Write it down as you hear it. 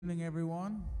Good evening,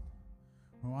 everyone.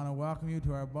 We want to welcome you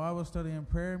to our Bible study and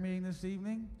prayer meeting this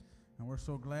evening, and we're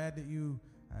so glad that you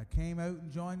came out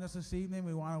and joined us this evening.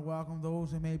 We want to welcome those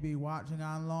who may be watching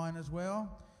online as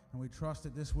well, and we trust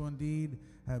that this will indeed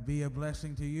be a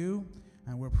blessing to you.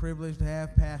 And we're privileged to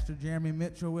have Pastor Jeremy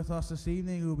Mitchell with us this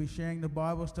evening, who will be sharing the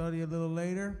Bible study a little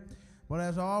later. But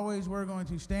as always, we're going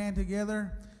to stand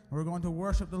together. We're going to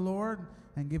worship the Lord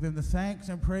and give him the thanks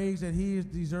and praise that he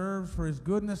deserves for his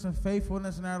goodness and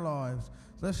faithfulness in our lives.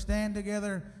 Let's stand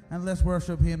together and let's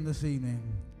worship him this evening.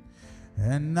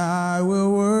 And I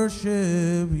will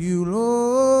worship you, Lord,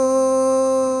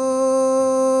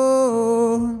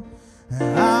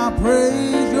 and I'll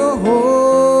praise your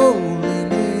holy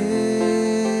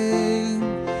name,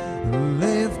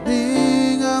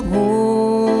 lifting up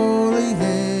holy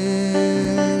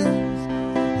hands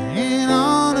in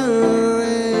honor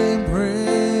and praise.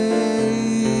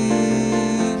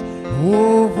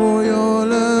 Oh, for your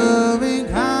loving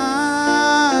kindness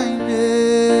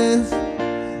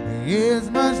is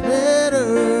much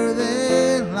better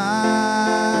than life.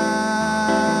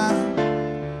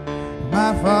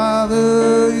 My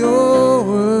Father, you're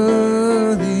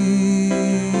worthy,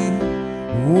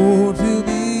 oh, to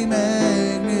be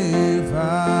magnified,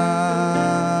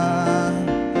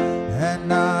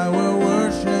 and I will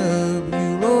worship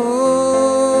you, Lord.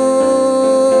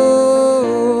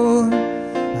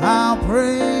 I'll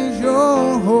praise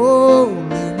your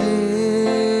holy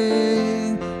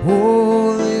name,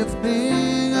 oh,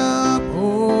 lifting up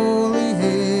holy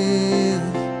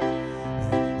hands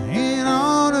in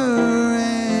honor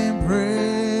and praise.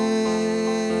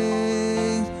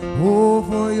 Oh,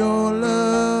 for your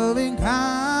loving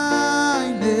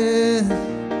kindness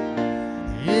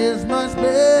is much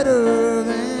better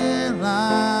than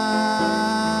life.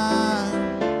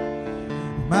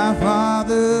 My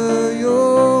Father,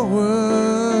 you're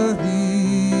worthy,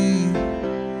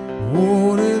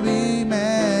 oh, to be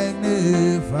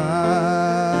magnified,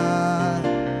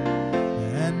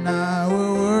 and I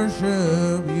will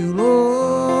worship you, Lord.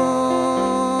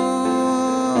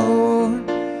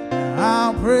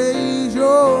 I'll praise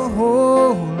your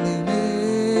holy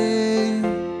name,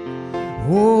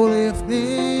 oh,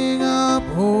 lifting up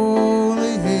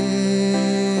holy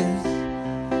hands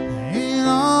in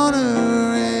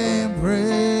honor and praise.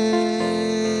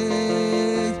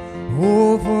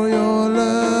 Oh, for your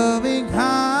loving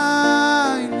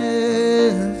kindness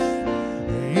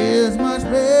is much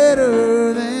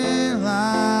better than life.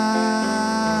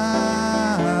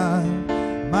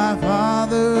 My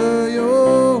Father,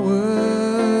 you're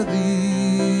worthy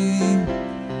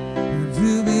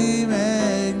to be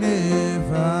magnified,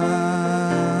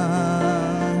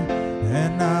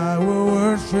 and I will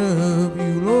worship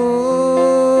you, Lord.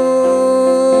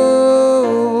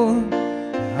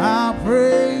 I'll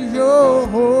praise your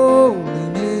holy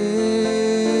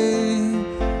name,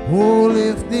 oh,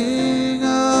 lifting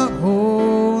up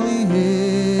holy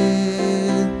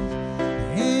hands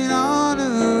in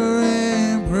honor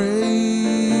and praise.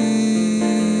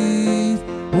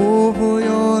 Oh, for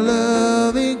your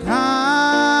loving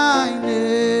kindness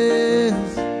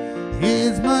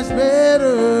is much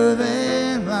better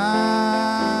than life.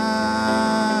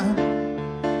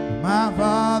 My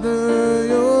Father,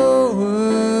 you're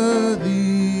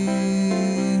worthy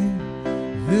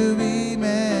to be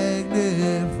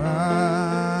magnified,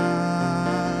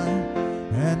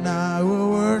 and I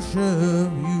will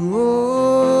worship you,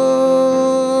 Lord,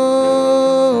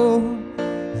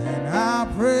 and I'll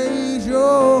praise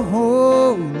your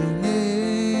holy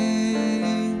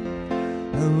name,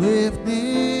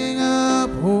 lifting up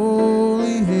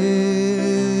holy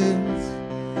hands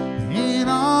in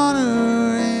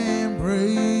honor and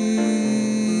praise.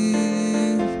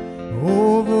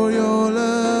 Oh, for your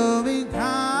loving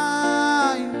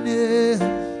kindness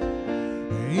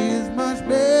is much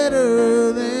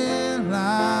better than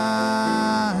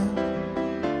life.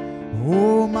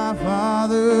 Oh, my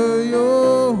Father,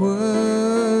 you're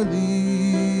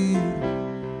worthy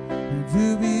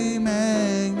to be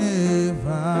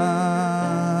magnified.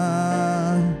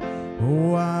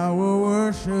 Oh, I will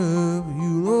worship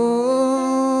you, Lord.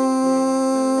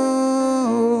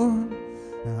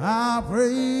 I'll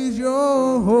praise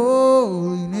your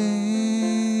holy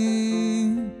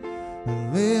name,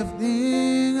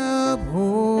 lifting up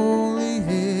holy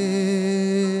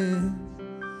hands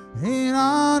in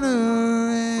honor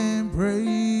and praise.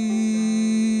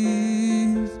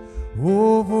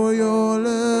 Oh, for your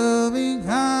loving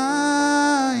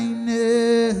kindness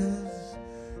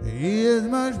is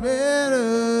much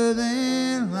better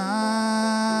than life.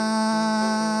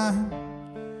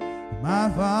 My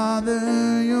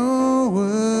Father, you're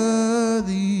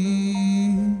worthy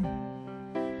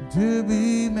to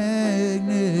be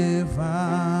magnified,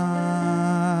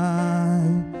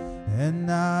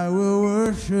 and I will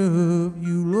worship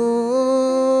you, Lord.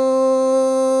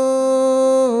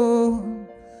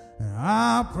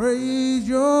 I praise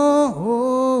your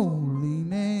holy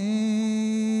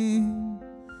name,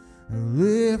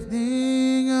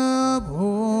 lifting up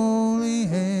holy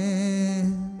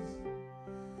hands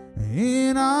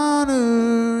in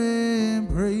honor and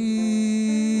praise.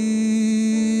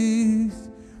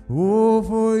 Oh,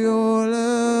 for your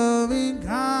loving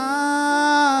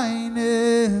kindness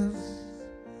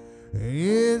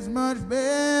is much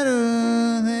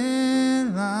better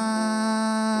than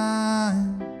life.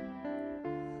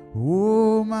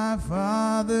 Oh, my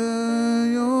Father,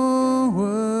 you're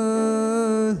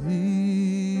worthy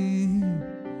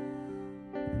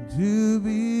to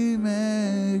be magnified.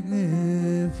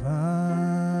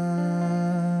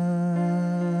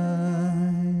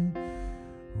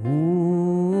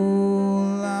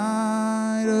 Oh,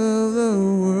 light of the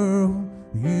world,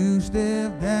 you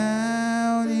step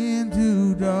down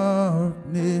into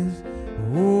darkness.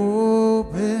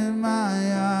 Open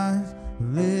my eyes,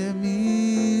 let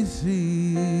me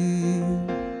see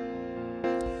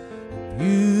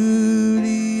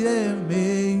beauty that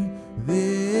made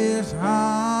this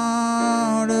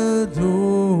heart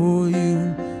adore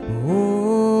you.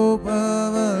 Hope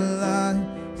of a life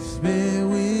spent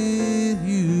with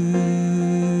you.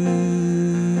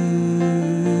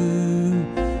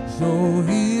 So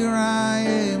here I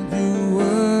am to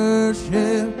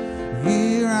worship,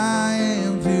 here I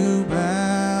am to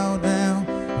bow down,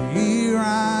 here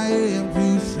I am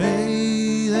to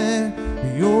say that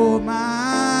you're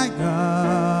my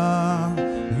God.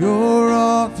 You're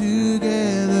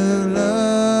altogether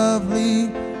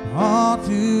lovely,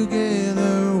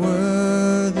 altogether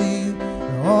worthy,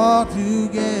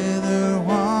 altogether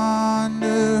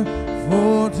wonderful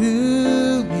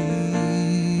to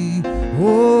me.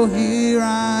 Oh, here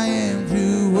I am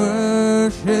to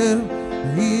worship,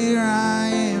 here I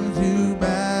am to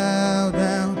bow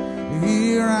down,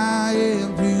 here I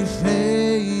am to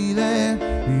say that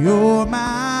you're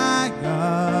my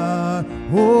God.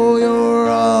 Oh, you're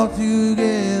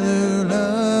altogether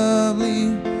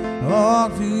lovely,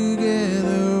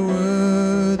 altogether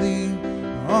worthy,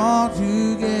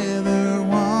 altogether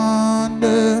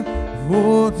wonderful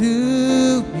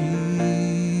to me.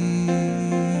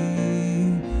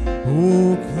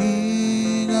 Oh,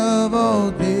 King of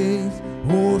all days,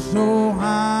 oh, so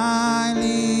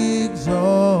highly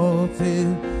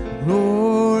exalted,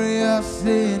 glorious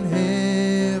in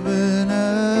heaven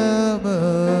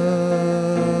above,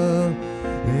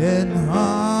 and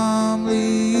humbly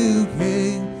you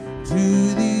came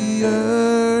to the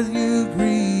earth you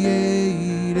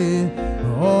created,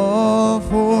 all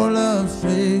for love's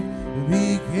sake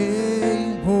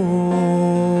became poor.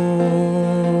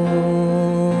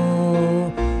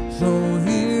 So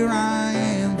here I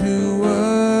am to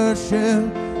worship,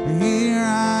 here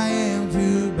I am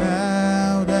to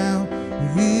bow down,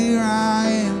 here I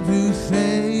am to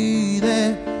say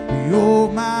that you're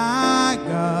my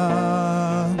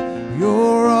God.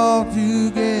 You're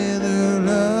altogether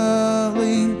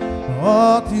lovely,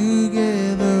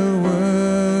 altogether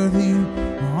worthy,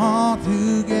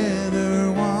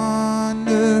 altogether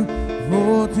wonderful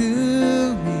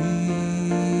to me.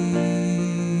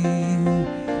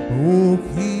 O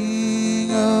King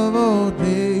of all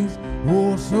days,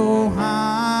 oh, so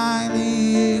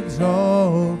highly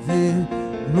exalted,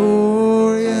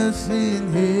 glorious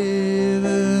in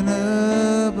heaven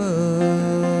above,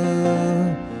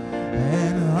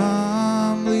 and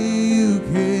humbly you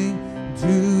came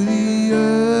to the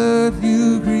earth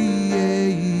you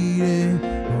created,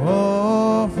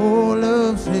 all for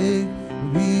love's sake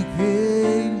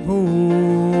became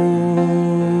poor.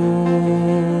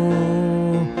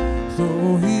 So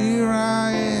here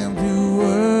I am to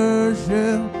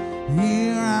worship,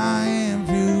 here I am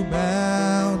to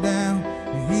bow down,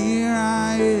 here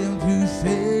I am to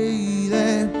say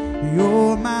that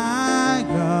you're my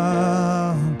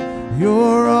God.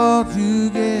 You're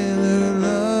altogether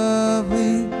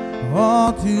lovely,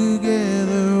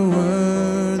 altogether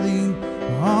worthy,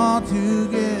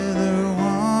 altogether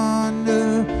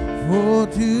wonderful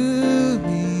to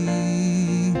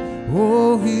me.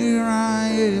 Oh, here I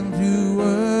am to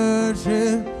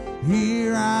worship,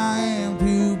 here I am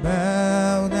to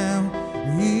bow down,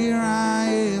 here I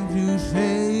am to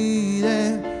say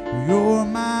that you're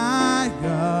my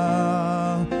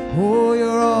God. Oh,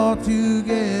 you're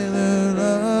altogether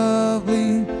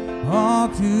lovely,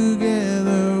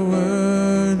 altogether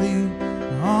worthy,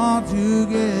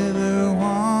 altogether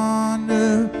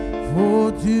wonderful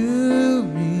to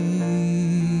me.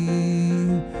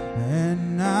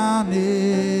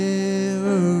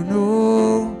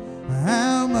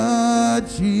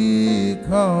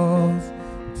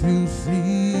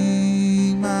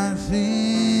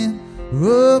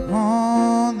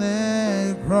 upon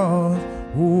that cross.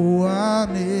 Oh, I'll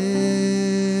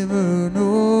never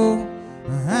know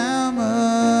how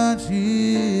much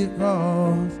it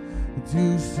cost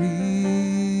to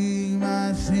see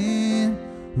my sin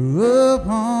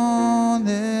upon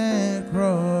that cross.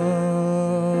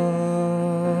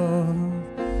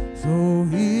 So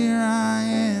here I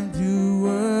am to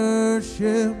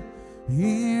worship,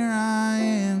 here I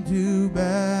am to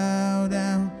bow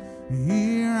down,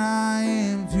 here I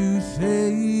am to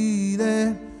say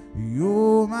that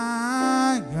you're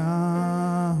my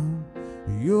God.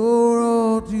 You're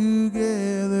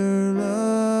altogether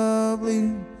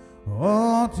lovely,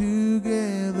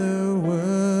 altogether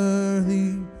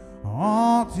worthy,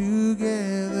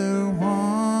 altogether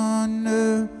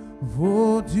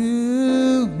wonderful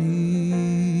to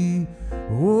me.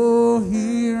 Oh,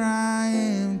 here I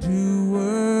am to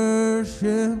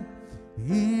worship,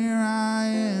 here I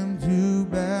am to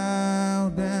bow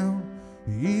down,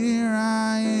 here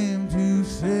I am to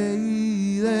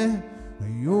say that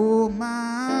you're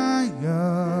my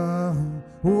God.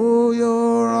 Oh,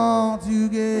 you're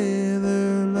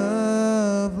altogether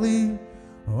lovely,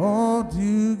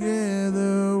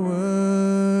 altogether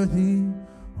worthy,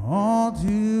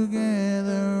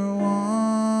 altogether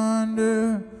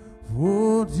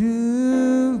wonderful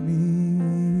to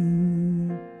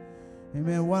me.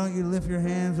 Amen. Why don't you lift your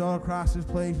hands all across this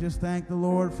place? Just thank the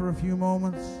Lord for a few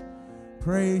moments.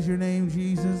 Praise your name,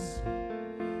 Jesus.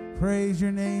 Praise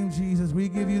your name, Jesus. We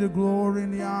give you the glory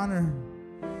and the honor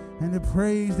and the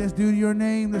praise that's due to your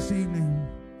name this evening.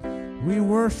 We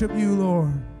worship you,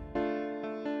 Lord.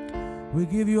 We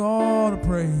give you all the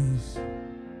praise.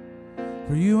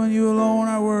 For you and you alone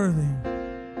are worthy.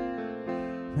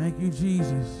 Thank you,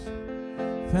 Jesus.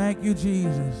 Thank you,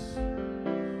 Jesus.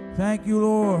 Thank you,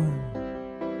 Lord.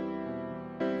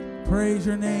 Praise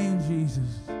your name,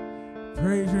 Jesus.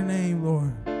 Praise your name,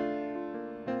 Lord.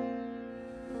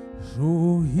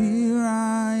 So here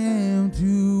I am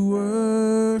to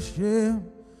worship,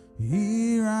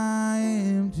 here I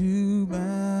am to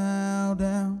bow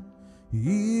down,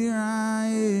 here I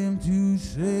am to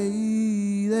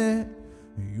say that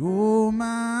you're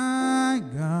my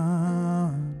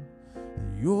God.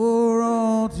 You're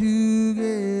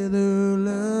altogether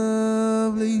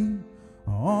lovely,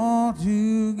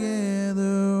 altogether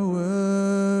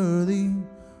worthy,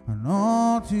 and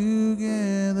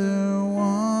altogether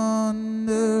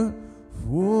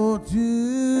wonderful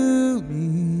to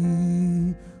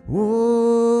me.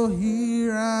 Oh,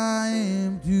 here I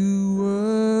am to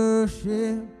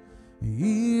worship,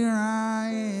 here I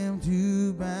am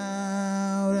to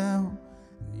bow down,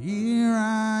 here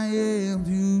I am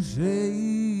to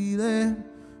say that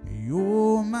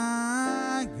you're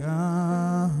my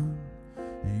God.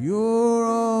 You're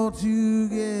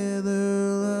altogether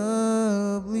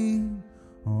lovely,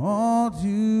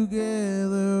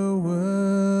 altogether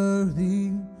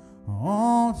worthy,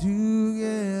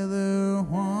 altogether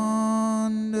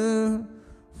wonderful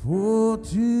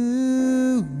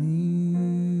to me.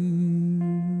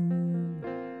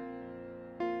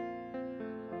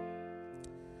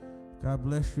 God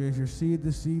bless you as you're seated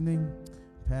this evening.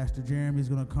 Pastor Jeremy is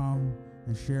going to come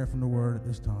and share from the Word at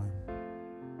this time.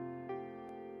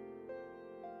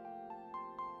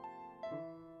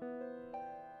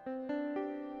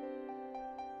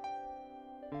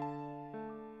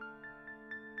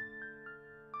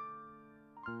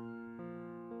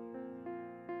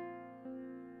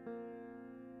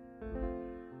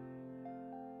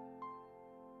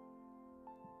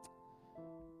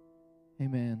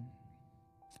 Amen.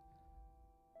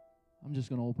 I'm just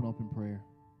going to open up in prayer.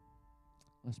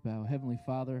 Let's bow. Heavenly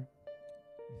Father,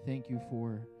 we thank you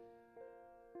for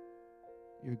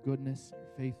your goodness, your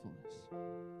faithfulness.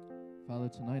 Father,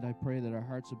 tonight I pray that our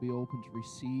hearts will be open to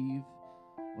receive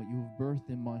what you have birthed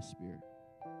in my spirit.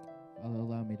 Father,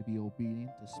 allow me to be obedient,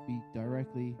 to speak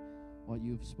directly what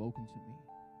you have spoken to me.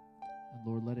 And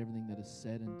Lord, let everything that is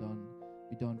said and done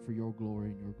be done for your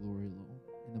glory and your glory alone.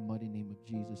 In the mighty name of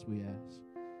Jesus we ask.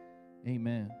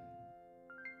 Amen.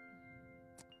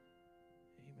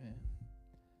 Amen.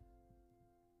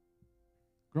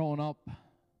 Growing up,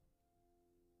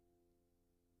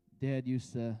 Dad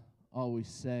used to always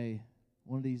say,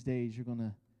 one of these days you're going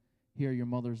to hear your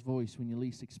mother's voice when you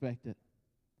least expect it.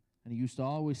 And he used to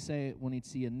always say it when he'd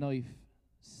see a knife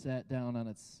sat down on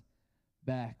its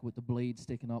back with the blade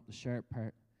sticking up, the sharp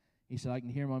part. He said, I can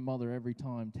hear my mother every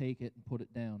time. Take it and put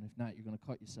it down. If not, you're going to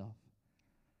cut yourself.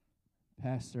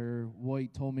 Pastor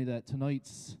White told me that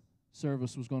tonight's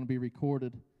service was going to be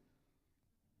recorded.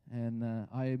 And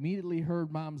I immediately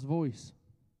heard Mom's voice.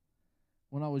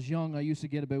 When I was young, I used to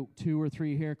get about 2 or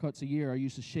 3 haircuts a year. I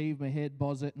used to shave my head,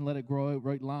 buzz it, and let it grow out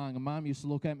right long. And Mom used to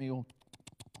look at me and go,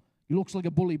 "You looks like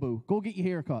a bully boo. Go get your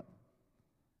haircut."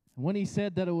 And when he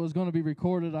said that it was going to be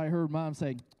recorded, I heard Mom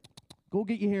say, "Go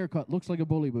get your haircut. Looks like a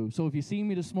bully boo." So if you see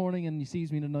me this morning and you sees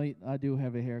me tonight, I do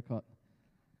have a haircut.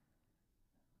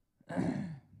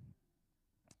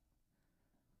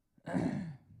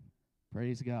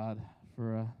 Praise God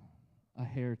for a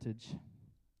heritage.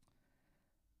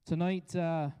 Tonight,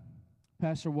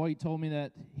 Pastor White told me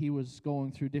that he was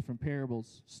going through different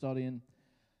parables, studying,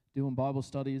 doing Bible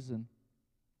studies, and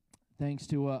thanks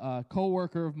to a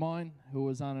co-worker of mine who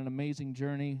was on an amazing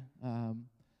journey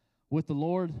with the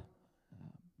Lord.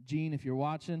 Gene, if you're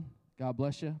watching, God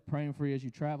bless you. Praying for you as you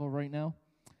travel right now.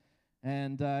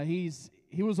 And he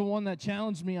was the one that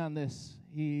challenged me on this.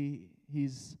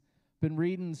 He's been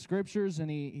reading scriptures,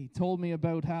 and he told me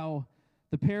about how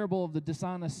the parable of the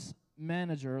dishonest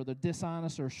manager, or the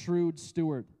dishonest or shrewd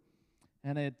steward.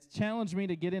 And it challenged me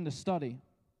to get into study.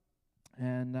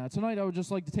 And tonight I would just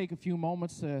like to take a few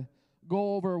moments to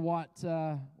go over what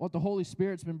the Holy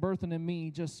Spirit's been birthing in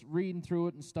me, just reading through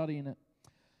it and studying it.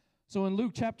 So in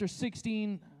Luke chapter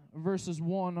 16, verses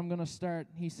 1, I'm going to start.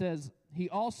 He says, "He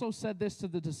also said this to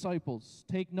the disciples."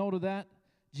 Take note of that.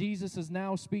 Jesus is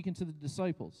now speaking to the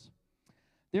disciples.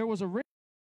 "There was a rich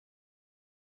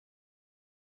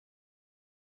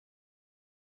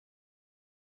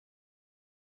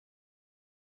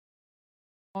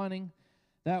squandering."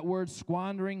 That word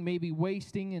squandering, maybe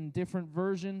wasting in different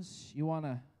versions. You want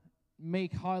to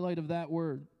make highlight of that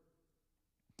word.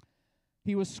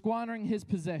 He was squandering his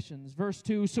possessions. Verse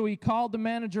 2, "So he called the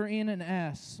manager in and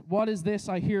asked, 'What is this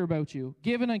I hear about you?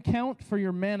 Give an account for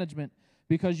your management,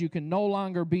 because you can no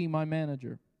longer be my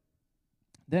manager.'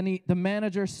 Then the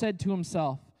manager said to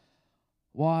himself,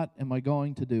 'What am I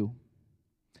going to do?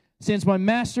 Since my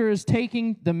master is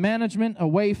taking the management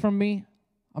away from me,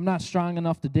 I'm not strong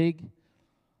enough to dig.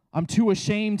 I'm too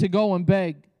ashamed to go and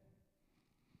beg.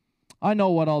 I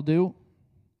know what I'll do,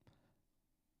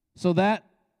 so that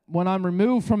when I'm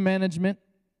removed from management,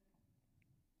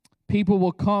 people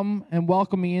will come and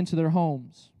welcome me into their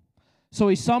homes.' So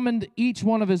he summoned each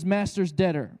one of his master's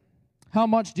debtor. 'How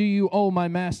much do you owe my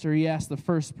master?' he asked the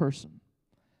first person.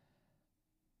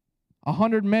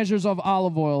 100 measures of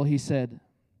olive oil,' he said.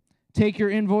 'Take your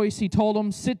invoice,' he told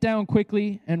him. 'Sit down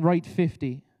quickly and write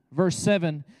 50. Verse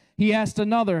 7, he asked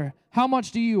another, 'How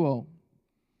much do you owe?'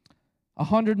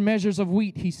 100 measures of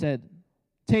wheat,' he said.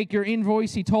 'Take your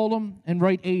invoice,' he told him, "and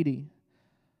write 80.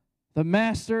 The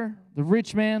master, the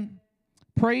rich man,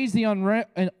 praised the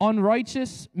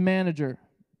unrighteous manager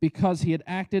because he had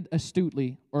acted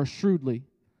astutely or shrewdly.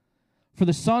 For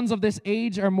the sons of this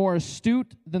age are more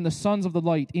astute than the sons of the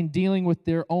light in dealing with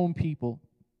their own people.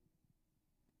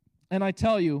 And I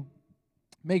tell you,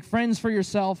 make friends for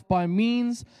yourself by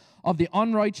means of the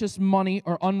unrighteous money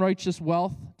or unrighteous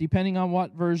wealth, depending on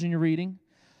what version you're reading.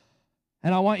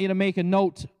 And I want you to make a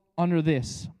note under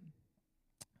this,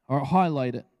 or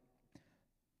highlight it.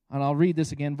 And I'll read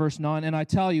this again, verse 9. "And I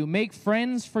tell you, make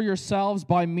friends for yourselves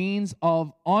by means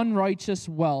of unrighteous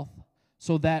wealth,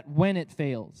 so that when it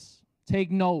fails," take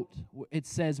note, it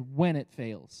says when it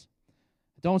fails.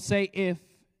 Don't say if,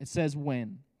 it says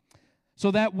when. "So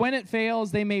that when it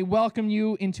fails, they may welcome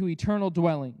you into eternal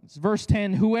dwellings." Verse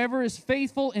 10, "Whoever is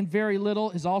faithful in very little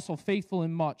is also faithful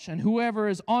in much, and whoever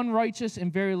is unrighteous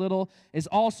in very little is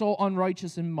also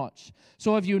unrighteous in much.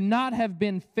 So if you not have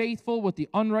been faithful with the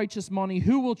unrighteous money,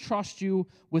 who will trust you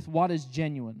with what is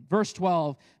genuine?" Verse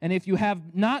 12, "And if you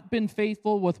have not been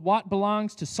faithful with what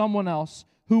belongs to someone else,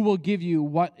 who will give you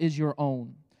what is your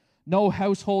own? No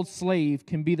household slave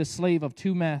can be the slave of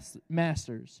two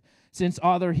masters, since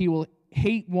either he will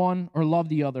hate one or love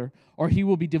the other, or he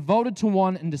will be devoted to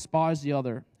one and despise the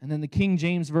other." And then the King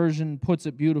James Version puts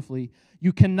it beautifully.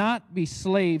 "You cannot be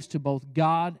slaves to both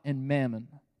God and mammon."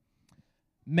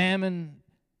 Mammon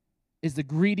is the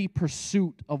greedy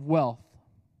pursuit of wealth.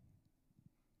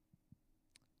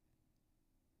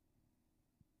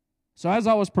 So as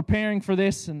I was preparing for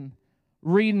this and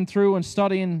reading through and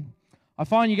studying, I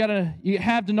find you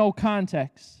have to know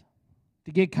context.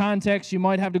 To get context, you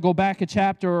might have to go back a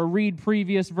chapter or read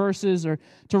previous verses or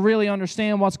to really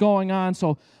understand what's going on.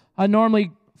 So I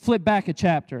normally flip back a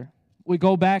chapter. We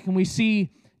go back and we see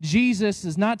Jesus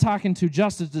is not talking to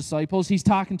just his disciples. He's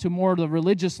talking to more of the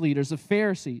religious leaders, the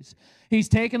Pharisees. He's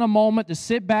taken a moment to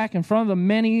sit back in front of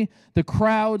the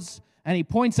crowds, and he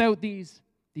points out these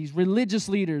religious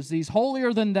leaders, these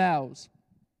holier-than-thous.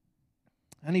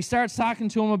 And he starts talking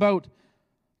to them about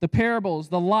the parables,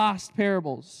 the lost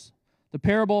parables. The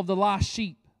parable of the lost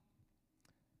sheep,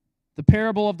 the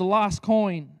parable of the lost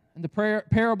coin, and in the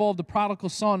parable of the prodigal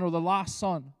son or the lost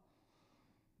son.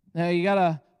 Now, you got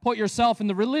to put yourself in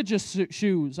the religious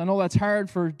shoes. I know that's hard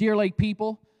for Deer Lake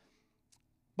people,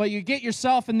 but you get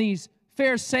yourself in these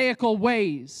Pharisaical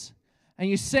ways, and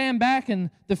you stand back, and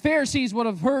the Pharisees would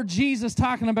have heard Jesus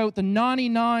talking about the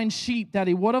 99 sheep that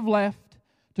he would have left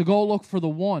to go look for the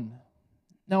one.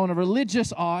 Now, in a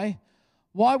religious eye,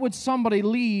 why would somebody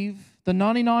leave the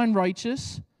 99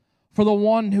 righteous for the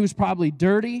one who's probably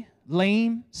dirty,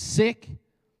 lame, sick?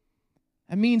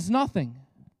 It means nothing.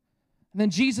 And then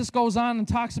Jesus goes on and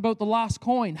talks about the lost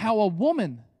coin, how a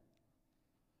woman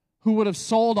who would have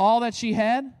sold all that she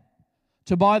had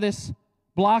to buy this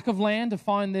block of land to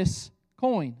find this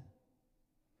coin.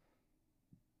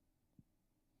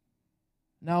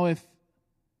 Now, if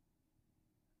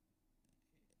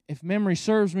memory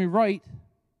serves me right,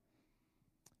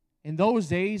 in those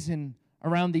days, in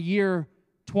around the year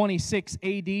 26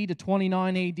 AD to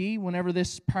 29 AD, whenever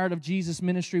this part of Jesus'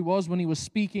 ministry was, when he was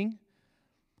speaking,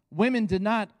 women did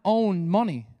not own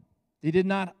money. They did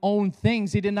not own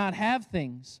things. They did not have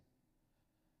things.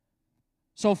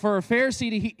 So for a Pharisee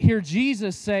to hear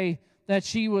Jesus say that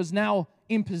she was now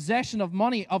in possession of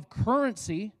money, of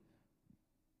currency,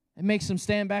 it makes him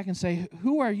stand back and say,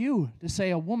 who are you to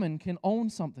say a woman can own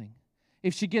something?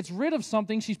 If she gets rid of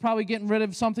something, she's probably getting rid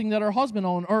of something that her husband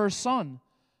owned or her son.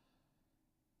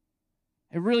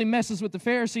 It really messes with the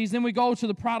Pharisees. Then we go to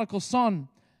the prodigal son.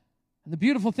 And the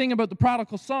beautiful thing about the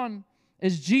prodigal son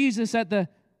is Jesus,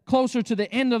 closer to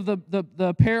the end of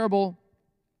the parable,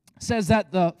 says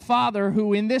that the father,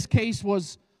 who in this case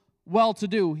was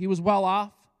well-to-do, he was well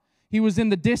off, he was in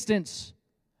the distance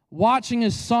watching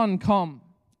his son come,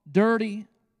 dirty,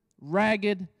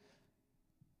 ragged,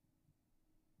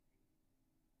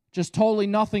 just totally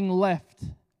nothing left,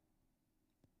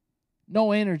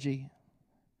 no energy.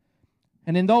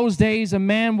 And in those days, a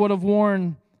man would have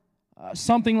worn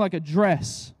something like a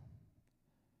dress,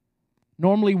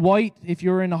 normally white if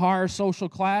you're in a higher social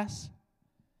class.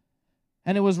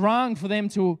 And it was wrong for them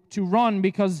to run,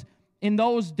 because in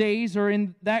those days or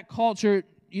in that culture,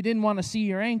 you didn't want to see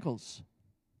your ankles.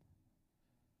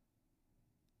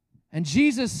 And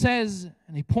Jesus says,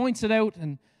 and he points it out,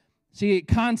 and see,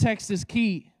 context is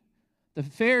key. The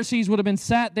Pharisees would have been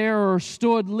sat there or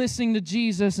stood listening to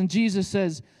Jesus, and Jesus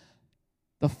says,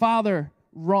 the Father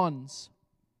runs.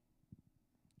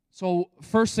 So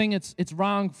first thing, it's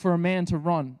wrong for a man to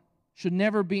run. Should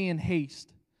never be in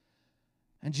haste.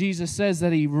 And Jesus says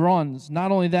that he runs.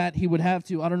 Not only that, he would have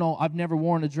to, I don't know, I've never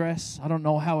worn a dress. I don't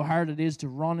know how hard it is to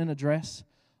run in a dress.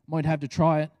 Might have to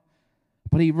try it.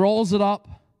 But he rolls it up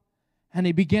and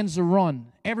he begins to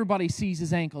run. Everybody sees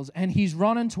his ankles. And he's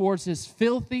running towards his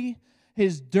filthy,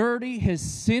 his dirty, his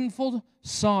sinful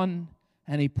son,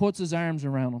 and he puts his arms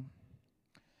around him.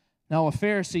 Now, a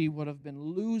Pharisee would have been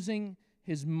losing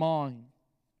his mind.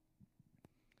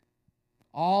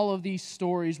 All of these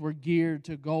stories were geared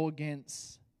to go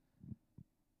against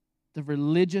the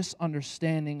religious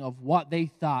understanding of what they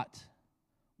thought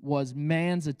was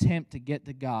man's attempt to get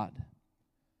to God.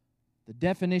 The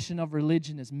definition of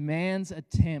religion is man's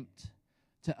attempt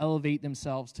to elevate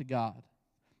themselves to God.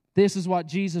 This is what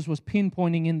Jesus was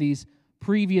pinpointing in these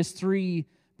previous 3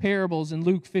 parables in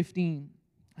Luke 15.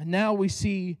 And now we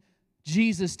see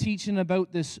Jesus teaching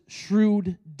about this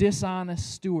shrewd,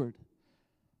 dishonest steward.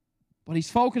 But he's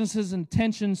focused his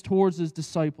intentions towards his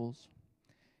disciples.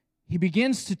 He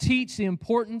begins to teach the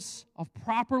importance of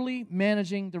properly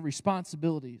managing the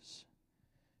responsibilities.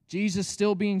 Jesus,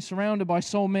 still being surrounded by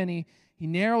so many, he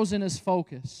narrows in his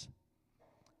focus.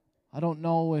 I don't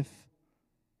know if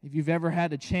you've ever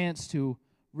had a chance to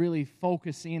really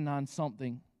focus in on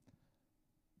something,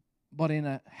 but in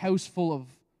a house full of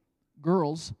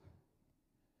girls,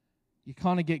 you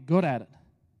kind of get good at it,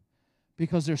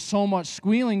 because there's so much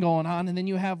squealing going on, and then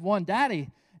you have one, Daddy,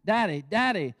 Daddy,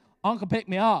 Daddy, Uncle pick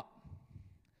me up.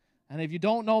 And if you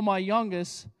don't know my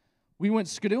youngest, we went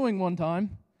skidooing one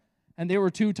time, and they were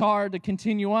too tired to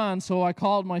continue on, so I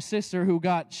called my sister, who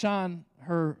got Sean,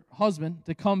 her husband,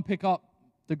 to come pick up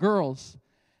the girls.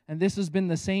 And this has been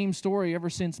the same story ever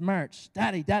since March.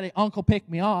 Daddy, Daddy, Uncle pick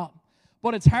me up.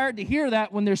 But it's hard to hear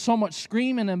that when there's so much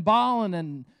screaming and bawling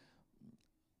and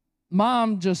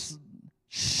Mom just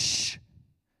shh,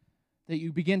 that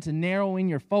you begin to narrow in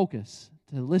your focus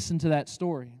to listen to that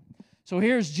story. So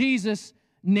here's Jesus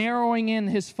narrowing in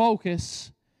his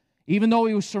focus. Even though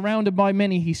he was surrounded by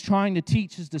many, he's trying to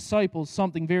teach his disciples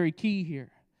something very key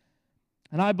here.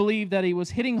 And I believe that he was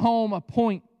hitting home a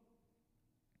point,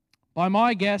 by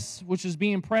my guess, which is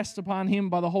being pressed upon him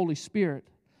by the Holy Spirit.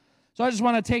 So I just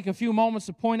want to take a few moments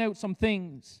to point out some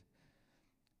things.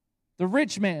 The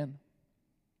rich man,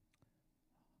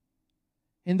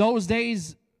 In those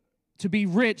days, to be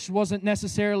rich wasn't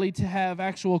necessarily to have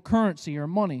actual currency or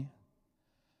money.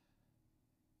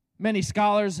 Many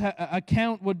scholars'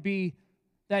 account would be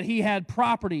that he had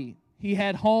property, he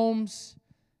had homes,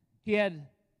 he had,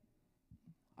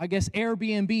 I guess,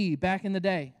 Airbnb back in the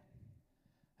day.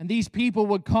 And these people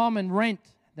would come and rent.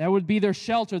 That would be their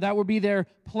shelter. That would be their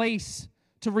place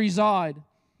to reside.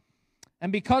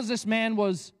 And because this man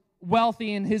was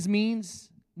wealthy in his means,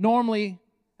 normally,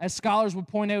 as scholars would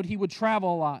point out, he would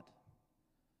travel a lot.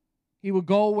 He would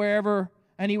go wherever,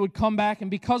 and he would come back.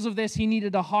 And because of this, he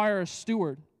needed to hire a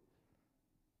steward.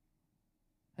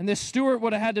 And this steward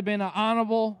would have had to have been an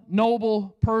honorable,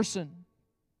 noble person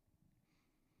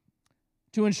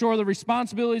to ensure the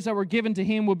responsibilities that were given to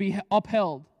him would be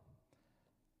upheld.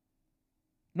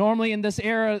 Normally in this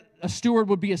era, a steward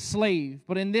would be a slave.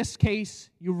 But in this case,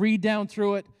 you read down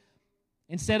through it,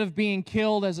 instead of being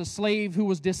killed as a slave who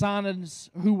was dishonest,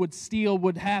 who would steal,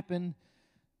 would happen,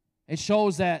 it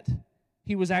shows that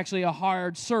he was actually a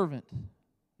hired servant.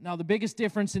 Now, the biggest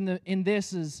difference in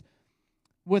this is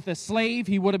with a slave,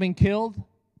 he would have been killed.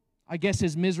 I guess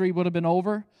his misery would have been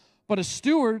over. But a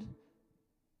steward,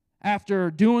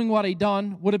 after doing what he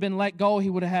done, would have been let go. He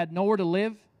would have had nowhere to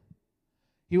live.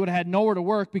 He would have had nowhere to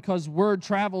work because word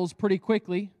travels pretty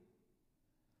quickly.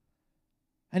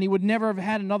 And he would never have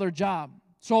had another job.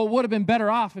 So it would have been better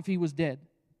off if he was dead.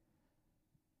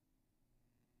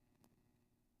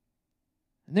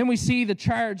 And then we see the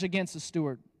charge against the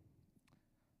steward.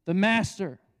 The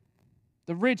master,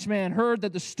 the rich man, heard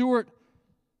that the steward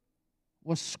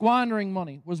was squandering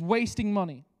money, was wasting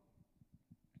money.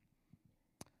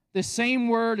 This same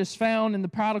word is found in the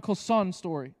prodigal son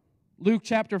story. Luke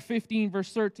chapter 15,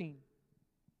 verse 13.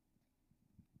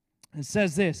 It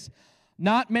says this,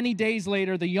 "Not many days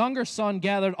later, the younger son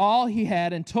gathered all he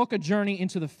had and took a journey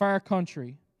into the far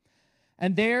country.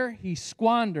 And there he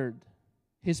squandered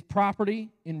his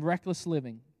property in reckless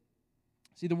living."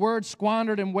 See, the word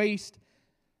squandered and waste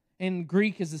in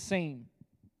Greek is the same.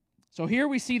 So here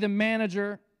we see the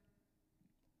manager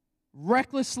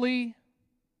recklessly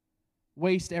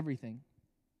waste everything.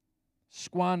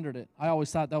 Squandered it. I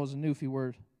always thought that was a Newfie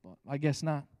word, but I guess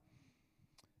not.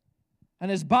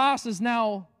 And his boss is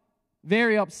now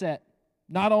very upset.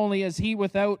 Not only is he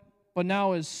without, but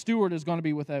now his steward is going to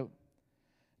be without.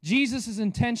 Jesus is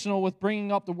intentional with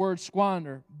bringing up the word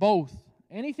squander. Both.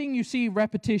 Anything you see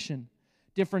repetition,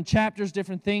 different chapters,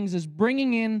 different things, is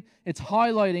bringing in, it's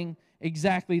highlighting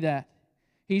exactly that.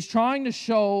 He's trying to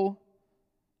show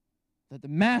that the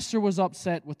master was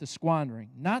upset with the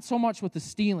squandering, not so much with the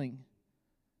stealing.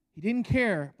 He didn't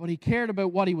care, but he cared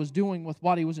about what he was doing with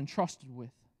what he was entrusted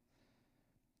with.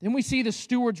 Then we see the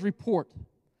steward's report.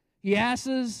 The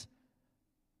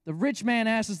rich man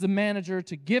asks the manager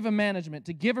to give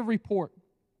a report.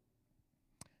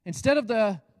 Instead of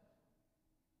the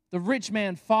rich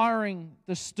man firing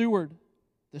the steward,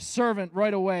 the servant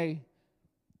right away,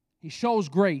 he shows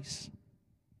grace.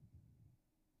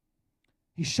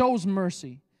 He shows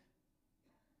mercy.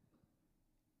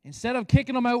 Instead of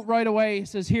kicking him out right away, he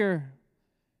says, "Here,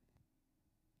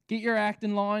 get your act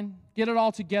in line, get it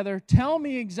all together, tell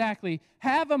me exactly,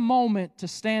 have a moment to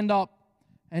stand up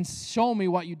and show me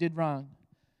what you did wrong."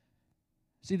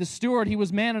 See, the steward, he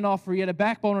was man enough, or he had a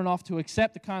backbone enough to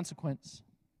accept the consequence.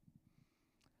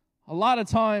 A lot of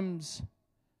times,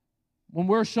 when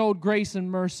we're showed grace and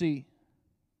mercy,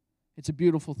 it's a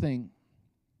beautiful thing.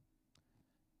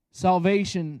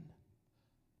 Salvation,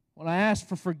 when I ask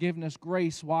for forgiveness,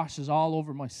 grace washes all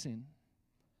over my sin.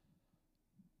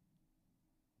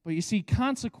 But you see,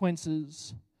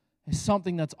 consequences is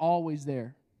something that's always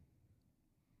there.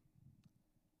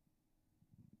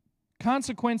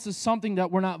 Consequence is something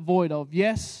that we're not void of.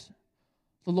 Yes,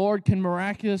 the Lord can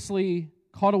miraculously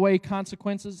cut away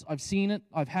consequences. I've seen it.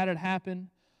 I've had it happen.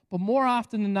 But more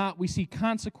often than not, we see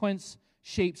consequence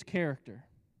shapes character.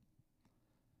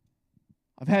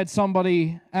 I've had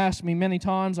somebody ask me many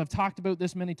times, I've talked about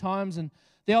this many times, and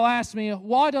they'll ask me,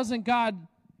 why doesn't God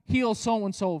heal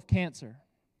so-and-so of cancer?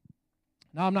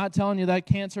 Now, I'm not telling you that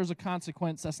cancer is a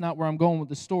consequence. That's not where I'm going with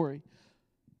the story.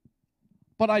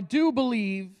 But I do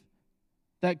believe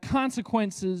that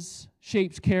consequences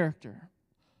shapes character.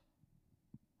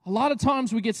 A lot of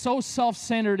times we get so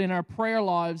self-centered in our prayer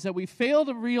lives that we fail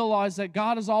to realize that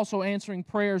God is also answering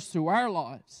prayers through our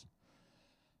lives.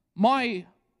 My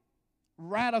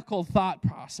radical thought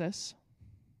process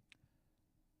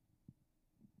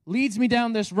leads me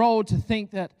down this road to think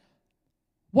that,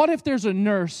 what if there's a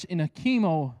nurse in a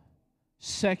chemo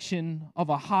section of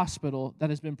a hospital that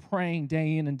has been praying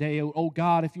day in and day out, "Oh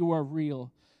God, if you are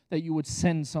real, that you would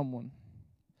send someone."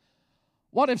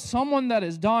 What if someone that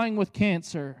is dying with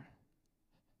cancer,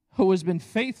 who has been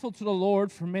faithful to the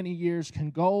Lord for many years,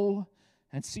 can go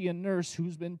and see a nurse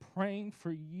who's been praying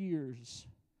for years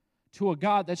to a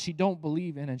God that she don't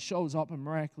believe in, and shows up and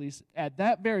miraculously, at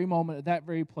that very moment, at that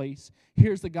very place,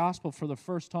 hears the gospel for the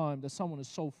first time that someone is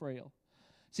so frail?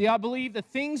 See, I believe the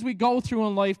things we go through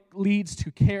in life leads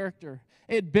to character.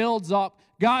 It builds up.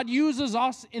 God uses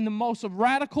us in the most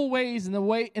radical ways, in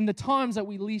the times that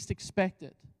we least expect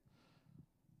it.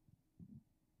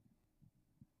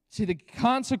 See, the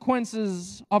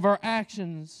consequences of our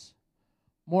actions,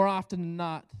 more often than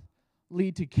not,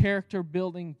 lead to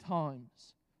character-building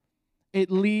times. It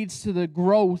leads to the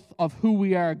growth of who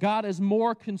we are. God is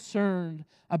more concerned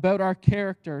about our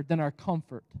character than our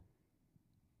comfort.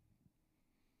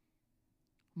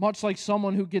 Much like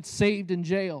someone who gets saved in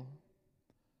jail.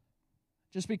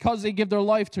 Just because they give their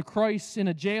life to Christ in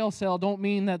a jail cell don't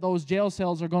mean that those jail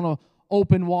cells are going to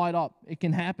open wide up. It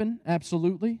can happen,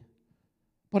 absolutely.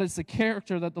 But it's the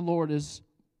character that the Lord is.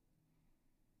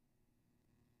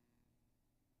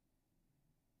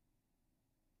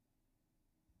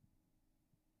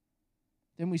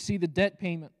 Then we see the debt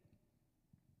payment.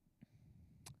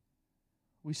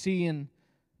 We see in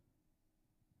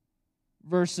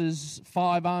verses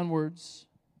 5 onwards,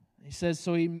 he says,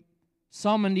 so he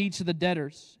summoned each of the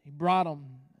debtors. He brought them.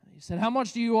 He said, how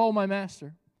much do you owe my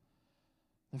master?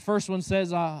 The first one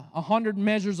says, 100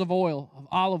 measures of oil, of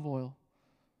olive oil.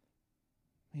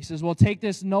 He says, well, take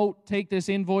this note, take this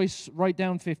invoice, write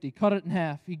down 50, cut it in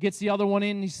half. He gets the other one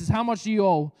in. He says, how much do you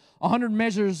owe? 100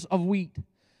 measures of wheat.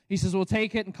 He says, well,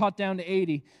 take it and cut down to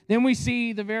 80. Then we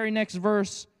see the very next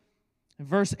verse,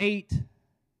 verse 8.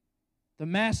 The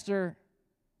master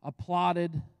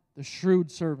applauded the shrewd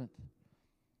servant.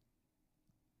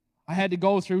 I had to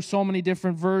go through so many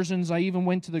different versions. I even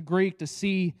went to the Greek to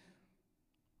see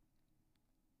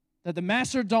that the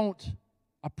master don't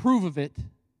approve of it.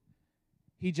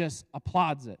 He just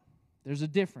applauds it. There's a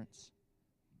difference.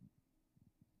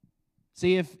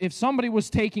 See, if somebody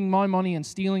was taking my money and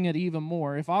stealing it even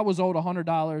more, if I was owed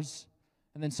 $100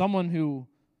 and then someone who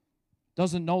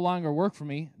doesn't no longer work for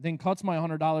me then cuts my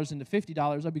 $100 into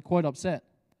 $50, I'd be quite upset.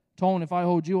 Tone, if I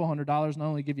owed you $100 and I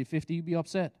only give you $50, you'd be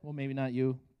upset. Well, maybe not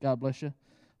you. God bless you.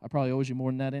 I probably owes you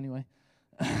more than that anyway.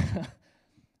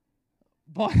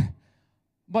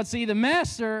 But see, the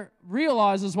master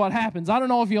realizes what happens. I don't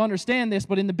know if you understand this,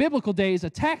 but in the biblical days, a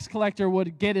tax collector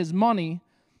would get his money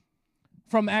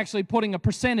from actually putting a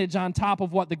percentage on top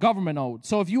of what the government owed.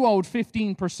 So if you owed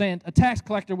 15%, a tax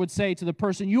collector would say to the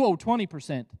person, you owe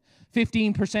 20%.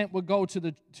 15% would go to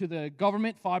the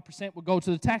government, 5% would go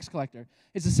to the tax collector.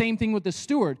 It's the same thing with the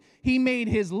steward. He made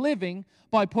his living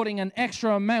by putting an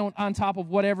extra amount on top of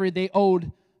whatever they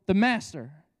owed the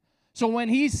master. So when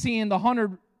he's seeing the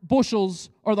 100 bushels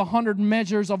or the 100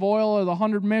 measures of oil or the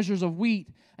 100 measures of wheat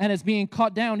and it's being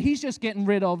cut down, he's just getting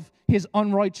rid of his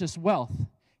unrighteous wealth.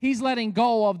 He's letting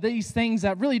go of these things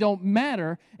that really don't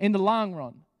matter in the long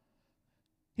run.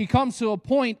 He comes to a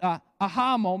point,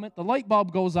 aha moment, the light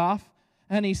bulb goes off,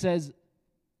 and he says,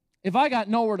 if I got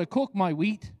nowhere to cook my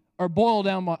wheat or boil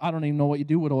down my, I don't even know what you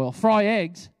do with oil, fry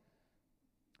eggs,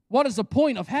 what is the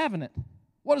point of having it?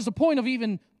 What is the point of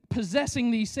even possessing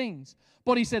these things?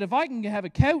 But he said, if I can have a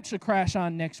couch to crash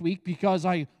on next week because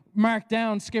I marked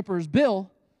down Skipper's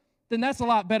bill, then that's a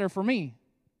lot better for me.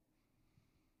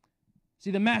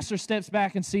 See, the master steps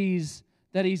back and sees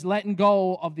that he's letting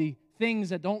go of the things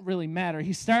that don't really matter.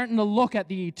 He's starting to look at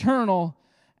the eternal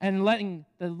and letting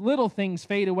the little things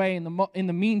fade away in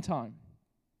the meantime.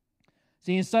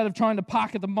 See, instead of trying to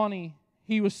pocket the money,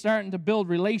 he was starting to build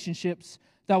relationships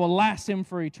that will last him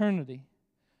for eternity.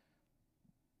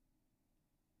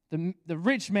 The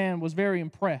rich man was very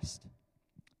impressed.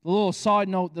 The little side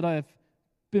note that I've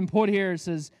been put here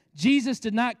says, Jesus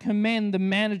did not commend the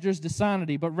manager's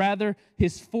dishonesty, but rather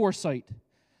his foresight.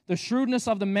 The shrewdness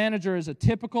of the manager is a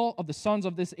typical of the sons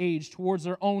of this age towards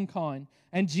their own kind.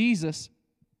 And Jesus'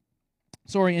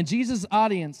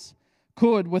 audience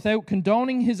could, without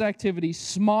condoning his activity,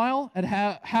 smile at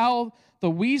how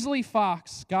the Weasley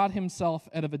fox got himself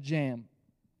out of a jam.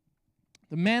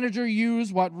 The manager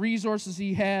used what resources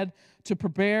he had to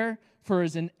prepare for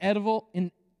his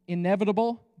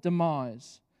inevitable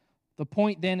demise. The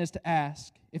point then is to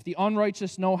ask, if the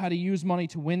unrighteous know how to use money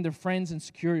to win their friends and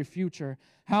secure a future,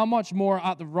 how much more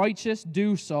ought the righteous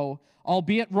do so,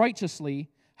 albeit righteously,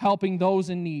 helping those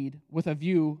in need with a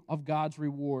view of God's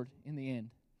reward in the end?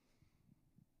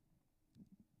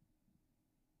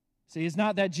 See, it's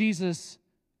not that Jesus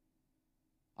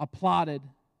applauded,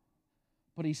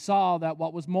 but he saw that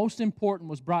what was most important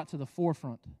was brought to the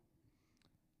forefront.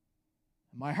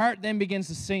 My heart then begins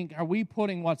to sink. Are we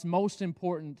putting what's most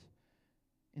important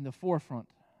in the forefront?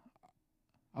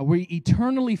 Are we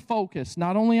eternally focused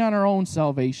not only on our own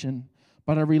salvation,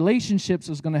 but our relationships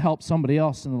is going to help somebody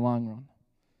else in the long run?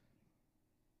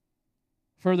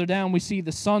 Further down, we see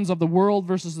the sons of the world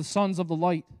versus the sons of the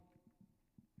light.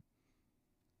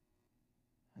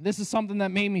 And this is something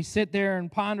that made me sit there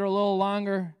and ponder a little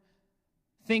longer,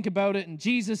 think about it. And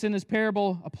Jesus in his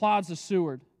parable applauds the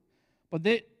steward. But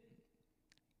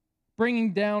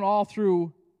bringing down all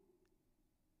through,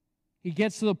 he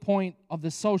gets to the point of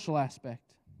the social aspect.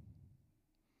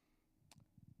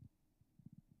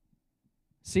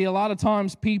 See, a lot of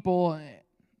times people,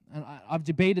 and I've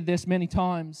debated this many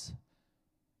times,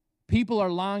 people are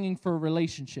longing for a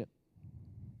relationship.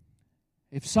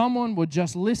 If someone would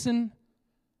just listen,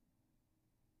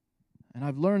 and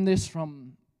I've learned this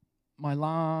from my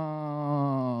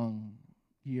long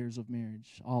years of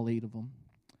marriage, all 8 of them.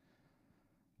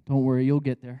 Don't worry, you'll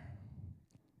get there.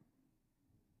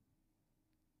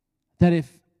 That if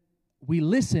we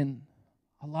listen,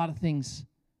 a lot of things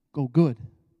go good.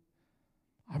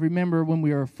 I remember when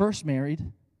we were first married,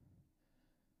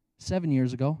 7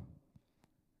 years ago,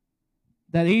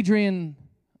 that Adrian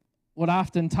would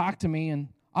often talk to me, and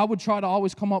I would try to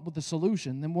always come up with a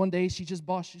solution. Then one day she just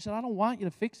bust. She said, I don't want you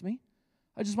to fix me.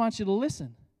 I just want you to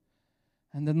listen.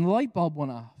 And then the light bulb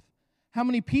went off. How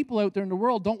many people out there in the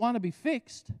world don't want to be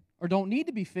fixed or don't need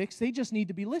to be fixed? They just need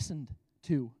to be listened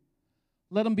to.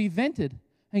 Let them be vented.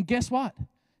 And guess what?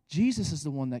 Jesus is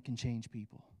the one that can change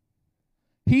people.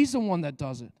 He's the one that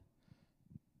does it.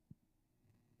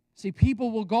 See,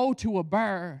 people will go to a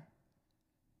bar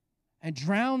and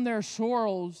drown their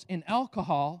sorrows in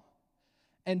alcohol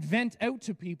and vent out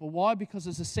to people. Why? Because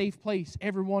it's a safe place.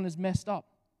 Everyone is messed up.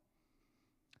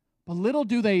 But little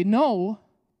do they know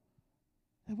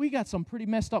that we got some pretty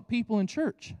messed up people in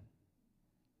church.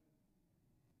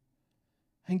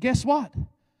 And guess what?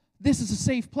 This is a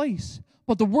safe place.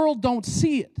 But the world don't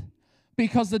see it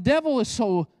because the devil is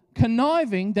so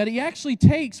conniving that he actually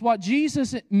takes what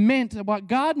Jesus meant, what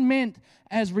God meant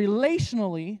as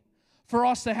relationally for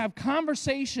us to have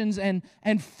conversations and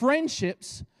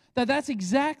friendships, that's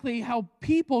exactly how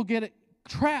people get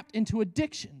trapped into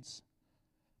addictions.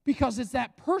 Because it's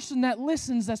that person that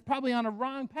listens that's probably on a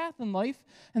wrong path in life,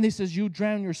 and they says, you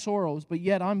drown your sorrows, but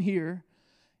yet I'm here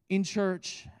in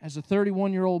church as a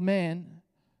 31-year-old man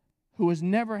who has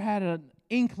never had an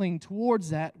inkling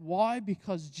towards that. Why?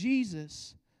 Because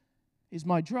Jesus is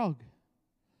my drug.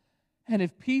 And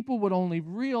if people would only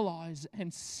realize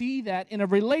and see that in a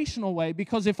relational way,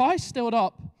 because if I stood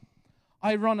up,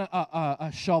 I run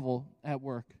a shovel at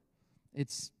work.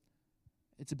 It's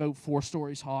about 4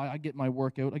 stories high. I get my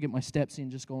workout. I get my steps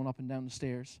in just going up and down the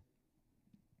stairs.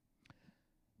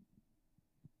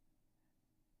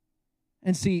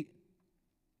 And see,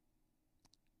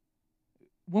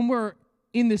 when we're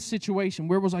in this situation,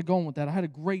 where was I going with that? I had a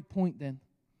great point then.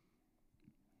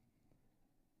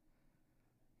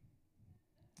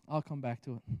 I'll come back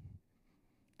to it.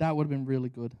 That would have been really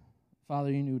good.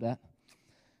 Father, you knew that.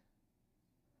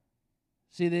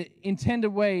 See, the intended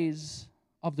ways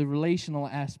of the relational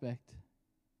aspect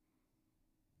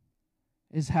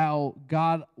is how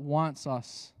God wants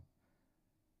us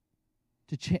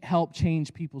to help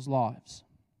change people's lives.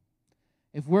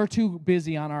 If we're too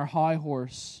busy on our high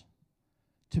horse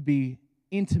to be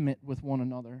intimate with one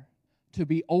another, to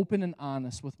be open and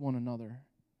honest with one another,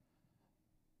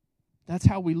 that's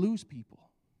how we lose people.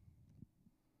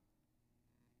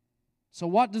 So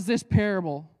what does this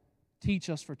parable teach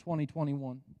us for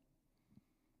 2021?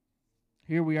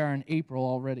 Here we are in April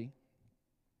already.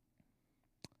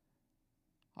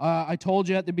 I told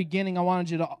you at the beginning I wanted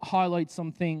you to highlight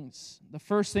some things. The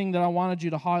first thing that I wanted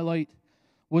you to highlight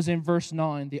was in verse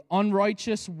 9. The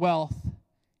unrighteous wealth,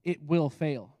 it will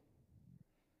fail.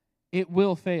 It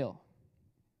will fail.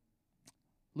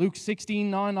 Luke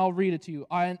 16:9, I'll read it to you.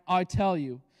 I tell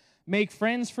you, make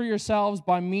friends for yourselves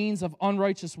by means of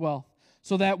unrighteous wealth,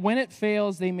 so that when it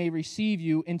fails, they may receive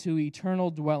you into eternal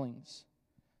dwellings.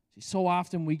 See, so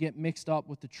often we get mixed up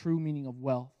with the true meaning of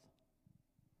wealth.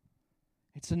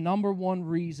 It's the number one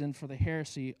reason for the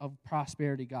heresy of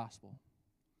prosperity gospel.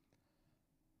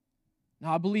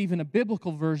 Now, I believe in a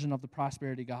biblical version of the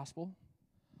prosperity gospel.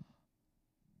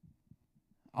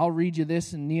 I'll read you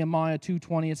this in Nehemiah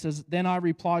 2:20. It says, Then I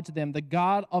replied to them, the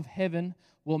God of heaven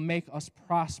will make us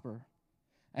prosper,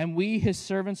 and we, his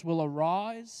servants, will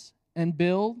arise and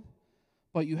build,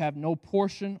 but you have no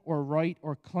portion or right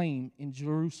or claim in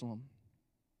Jerusalem.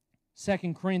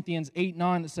 2 Corinthians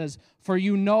 8:9, it says, "For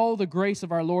you know the grace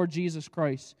of our Lord Jesus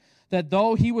Christ, that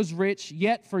though he was rich,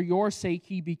 yet for your sake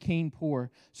he became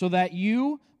poor, so that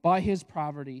you, by his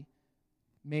poverty,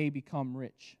 may become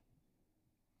rich."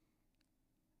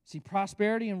 See,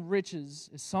 prosperity and riches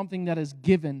is something that is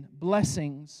given,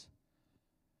 blessings,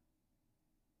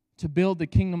 to build the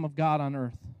kingdom of God on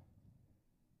earth.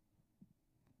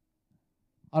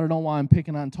 I don't know why I'm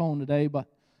picking on Tone today, but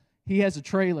he has a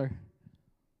trailer.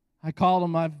 I called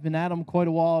him, I've been at him quite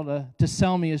a while to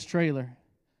sell me his trailer.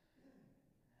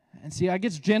 And see, I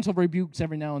get gentle rebukes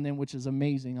every now and then, which is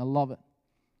amazing. I love it.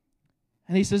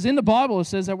 And he says, in the Bible, it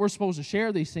says that we're supposed to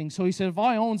share these things. So he said, if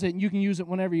I owns it and you can use it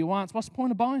whenever you want, what's the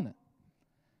point of buying it?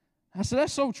 I said,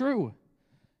 that's so true.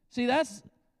 See, that's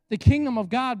the kingdom of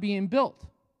God being built.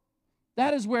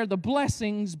 That is where the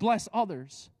blessings bless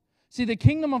others. See, the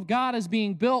kingdom of God is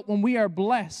being built when we are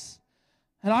blessed.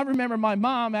 And I remember my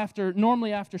mom,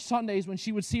 normally after Sundays, when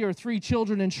she would see her 3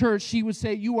 children in church, she would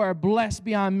say, you are blessed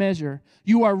beyond measure.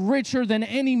 You are richer than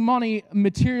any money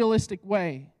materialistic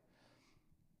way.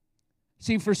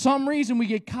 See, for some reason, we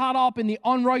get caught up in the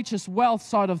unrighteous wealth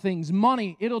side of things.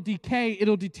 Money, it'll decay,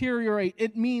 it'll deteriorate.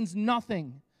 It means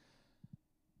nothing.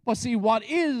 But see, what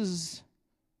is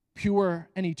pure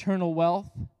and eternal wealth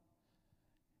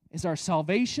is our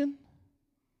salvation.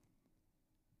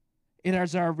 It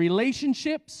is our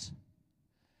relationships.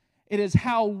 It is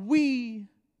how we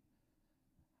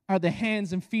are the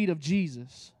hands and feet of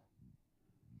Jesus.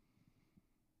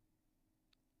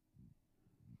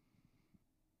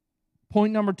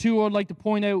 Point number 2, I'd like to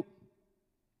point out,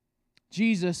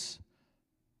 Jesus,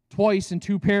 twice in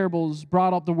 2 parables,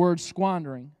 brought up the word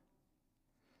squandering.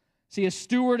 See, a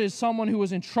steward is someone who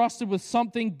is entrusted with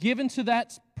something given to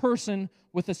that person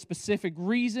with a specific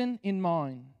reason in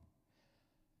mind.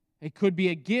 It could be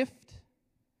a gift.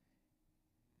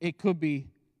 It could be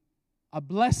a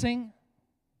blessing.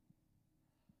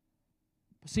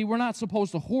 But see, we're not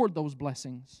supposed to hoard those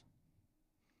blessings.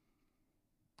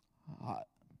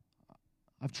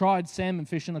 I've tried salmon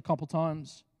fishing a couple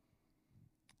times,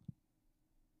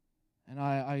 and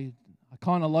I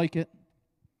kind of like it.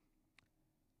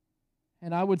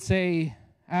 And I would say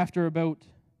after about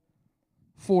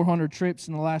 400 trips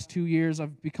in the last 2 years,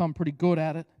 I've become pretty good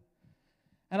at it.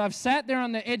 And I've sat there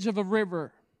on the edge of a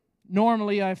river.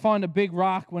 Normally, I find a big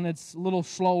rock when it's a little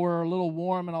slower or a little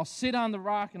warm, and I'll sit on the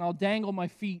rock and I'll dangle my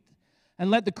feet and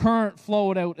let the current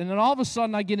flow it out. And then all of a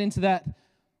sudden, I get into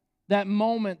that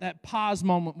moment, that pause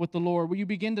moment with the Lord, where you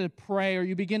begin to pray or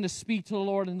you begin to speak to the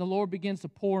Lord, and the Lord begins to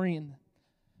pour in.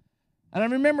 And I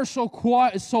remember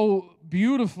so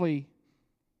beautifully,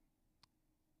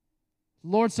 the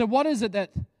Lord said, what is it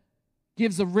that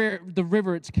gives the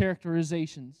river its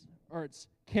characterizations, or its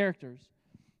characters?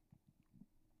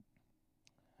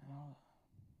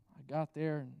 I got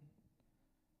there and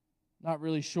not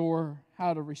really sure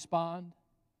how to respond.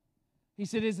 He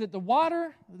said, is it the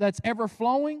water that's ever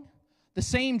flowing? The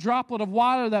same droplet of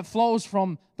water that flows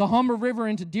from the Humber River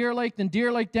into Deer Lake, then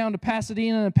Deer Lake down to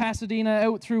Pasadena, and Pasadena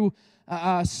out through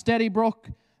Steady Brook,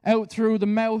 out through the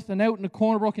mouth, and out into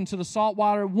Corner Brook into the salt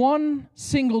water. One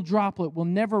single droplet will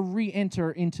never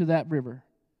re-enter into that river.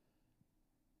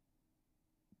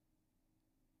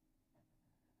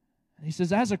 And he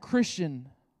says, as a Christian,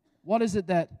 what is it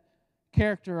that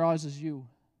characterizes you?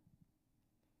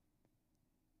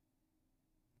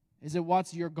 Is it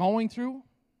what you're going through?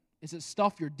 Is it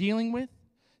stuff you're dealing with?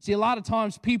 See, a lot of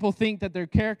times people think that they're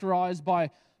characterized by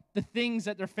the things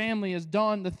that their family has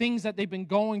done, the things that they've been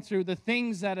going through, the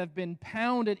things that have been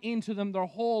pounded into them their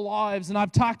whole lives. And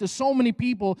I've talked to so many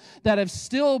people that have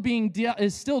still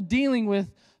dealing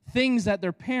with things that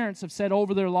their parents have said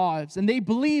over their lives. And they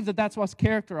believe that that's what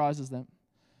characterizes them.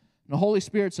 And the Holy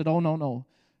Spirit said, oh, no.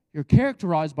 You're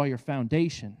characterized by your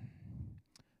foundation,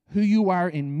 who you are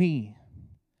in me.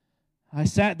 I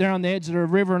sat there on the edge of the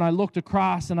river and I looked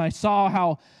across and I saw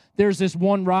how there's this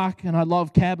one rock, and I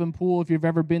love Cabin Pool if you've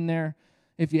ever been there.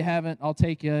 If you haven't, I'll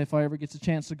take you if I ever get a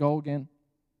chance to go again.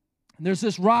 And there's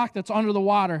this rock that's under the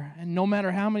water, and no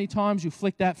matter how many times you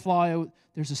flick that fly out,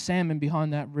 there's a salmon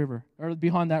behind that river, or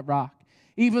behind that rock.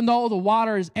 Even though the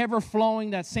water is ever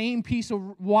flowing, that same piece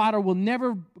of water will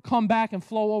never come back and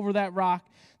flow over that rock.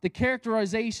 The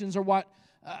characterizations are what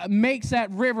makes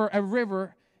that river a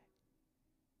river.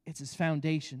 It's its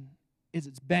foundation. It's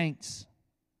its banks.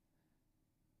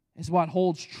 It's what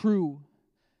holds true.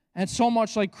 And so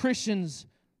much like Christians,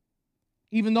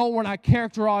 even though we're not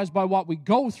characterized by what we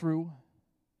go through,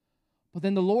 but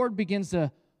then the Lord begins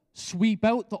to sweep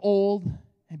out the old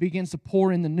and begins to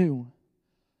pour in the new.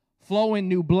 Flow in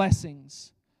new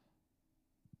blessings,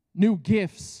 new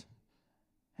gifts.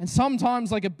 And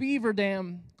sometimes, like a beaver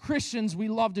dam, Christians, we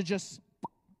love to just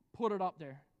put it up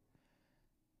there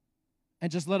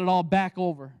and just let it all back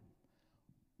over.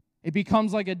 It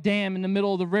becomes like a dam in the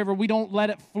middle of the river. We don't let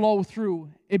it flow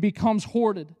through. It becomes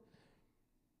hoarded.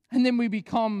 And then we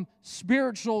become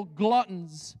spiritual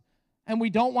gluttons, and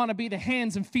we don't want to be the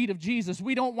hands and feet of Jesus.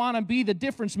 We don't want to be the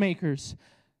difference makers.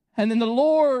 And then the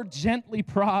Lord gently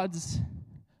prods,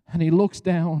 and He looks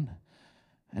down,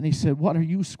 and He said, what are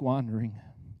you squandering?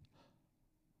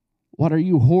 What are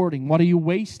you hoarding? What are you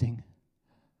wasting?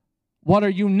 What are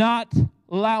you not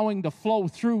allowing to flow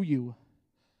through you?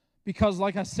 Because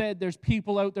like I said, there's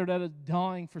people out there that are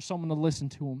dying for someone to listen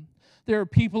to them. There are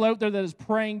people out there that is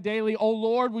praying daily, oh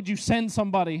Lord, would you send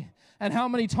somebody? And how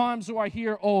many times do I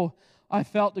hear, oh, I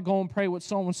felt to go and pray with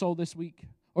so-and-so this week,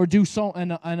 or do so,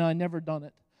 and I never done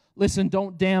it. Listen,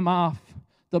 don't dam off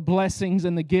the blessings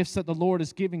and the gifts that the Lord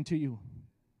is giving to you.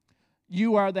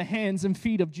 You are the hands and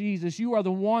feet of Jesus. You are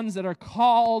the ones that are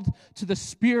called to the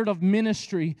spirit of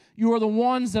ministry. You are the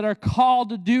ones that are called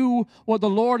to do what the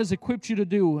Lord has equipped you to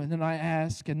do. And then I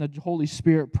ask, and the Holy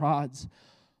Spirit prods,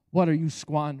 what are you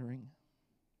squandering?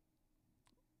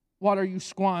 What are you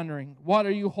squandering? What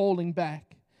are you holding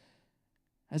back?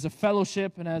 As a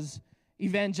fellowship and as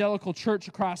evangelical church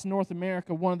across North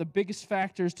America, one of the biggest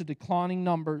factors to declining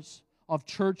numbers of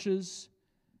churches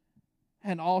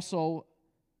and also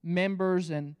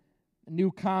members and new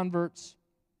converts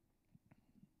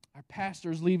are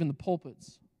pastors leaving the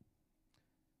pulpits.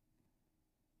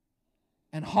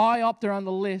 And high up there on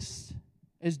the list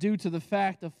is due to the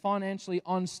fact of financially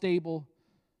unstable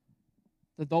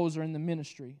that those are in the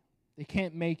ministry. They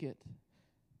can't make it.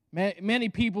 Many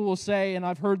people will say, and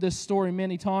I've heard this story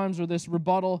many times, or this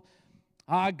rebuttal,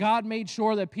 God made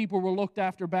sure that people were looked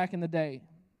after back in the day.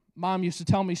 Mom used to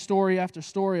tell me story after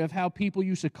story of how people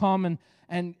used to come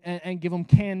and give them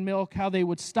canned milk, how they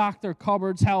would stock their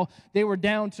cupboards, how they were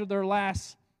down to their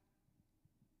last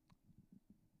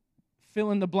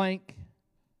fill in the blank.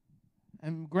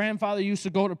 And grandfather used to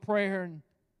go to prayer, and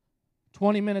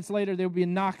 20 minutes later there would be a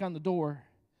knock on the door.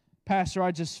 Pastor,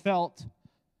 I just felt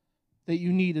that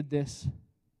you needed this.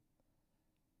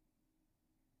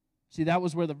 See, that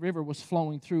was where the river was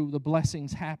flowing through. The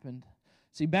blessings happened.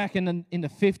 See, back in the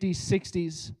 50s,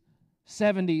 60s,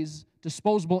 70s,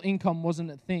 disposable income wasn't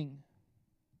a thing.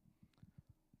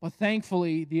 But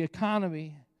thankfully, the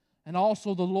economy and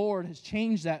also the Lord has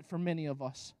changed that for many of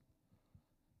us.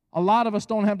 A lot of us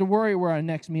don't have to worry where our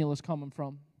next meal is coming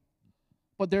from.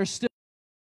 But there's still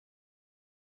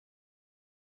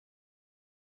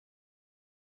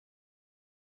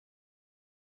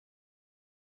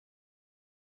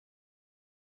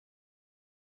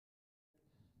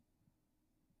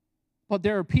But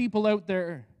there are people out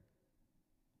there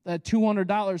that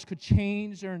 $200 could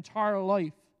change their entire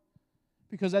life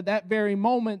because at that very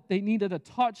moment they needed a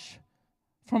touch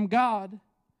from God.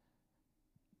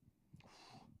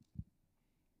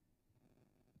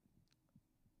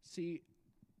 See,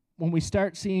 when we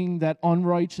start seeing that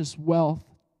unrighteous wealth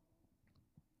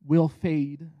will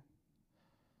fade,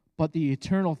 but the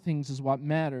eternal things is what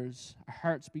matters, our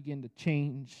hearts begin to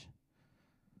change.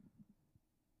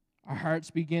 Our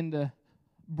hearts begin to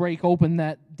break open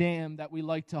that dam that we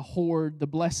like to hoard the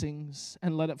blessings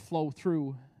and let it flow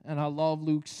through. And I love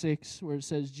Luke 6 where it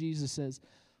says, Jesus says,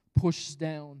 pushes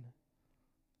down,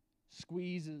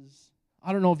 squeezes.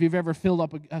 I don't know if you've ever filled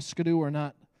up a skidoo or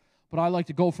not, but I like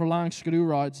to go for long skidoo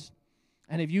rides.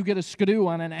 And if you get a skidoo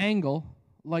on an angle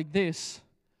like this,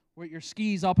 where your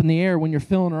ski's up in the air when you're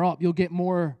filling her up, you'll get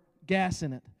more gas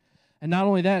in it. And not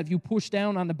only that, if you push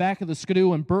down on the back of the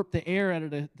skidoo and burp the air out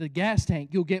of the gas tank,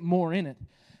 you'll get more in it.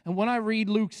 And when I read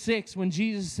Luke 6, when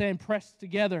Jesus is saying, press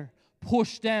together,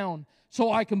 push down,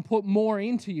 so I can put more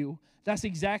into you, that's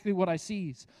exactly what I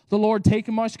see. The Lord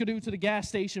taking my skidoo to the gas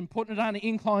station, putting it on the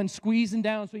incline, squeezing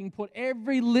down so He can put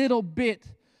every little bit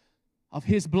of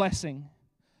His blessing.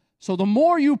 So the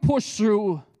more you push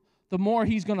through, the more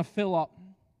He's going to fill up.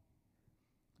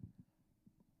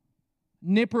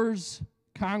 Nippers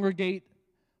congregate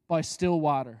by still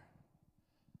water.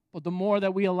 But the more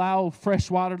that we allow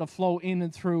fresh water to flow in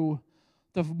and through,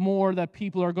 the more that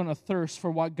people are going to thirst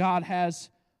for what God has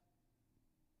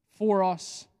for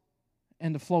us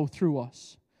and to flow through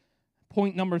us.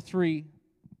 Point number 3,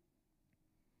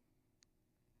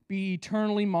 be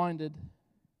eternally minded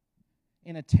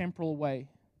in a temporal way.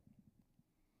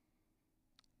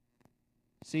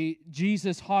 See,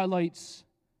 Jesus highlights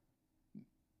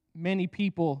many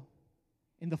people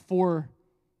in the four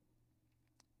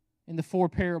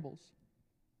parables.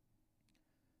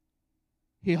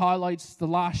 He highlights the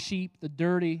lost sheep, the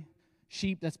dirty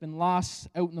sheep that's been lost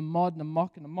out in the mud and the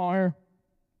muck and the mire.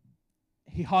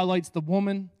 He highlights the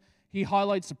woman. He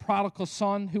highlights the prodigal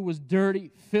son who was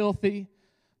dirty, filthy,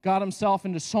 got himself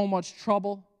into so much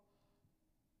trouble.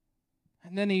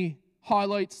 And then he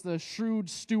highlights the shrewd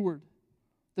steward,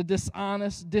 the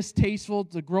dishonest, distasteful,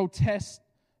 the grotesque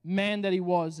man that he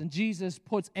was. And Jesus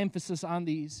puts emphasis on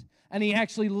these. And he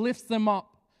actually lifts them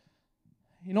up.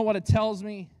 You know what it tells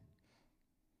me?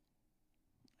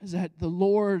 Is that the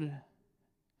Lord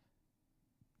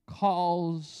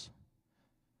calls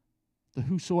the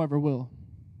whosoever will.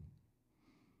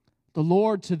 The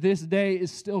Lord to this day is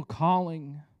still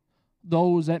calling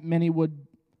those that many would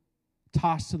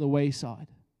toss to the wayside.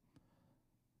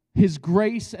 His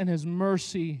grace and His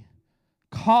mercy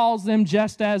calls them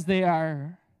just as they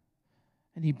are.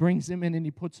 And He brings them in and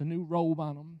He puts a new robe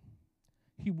on them.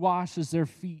 He washes their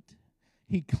feet.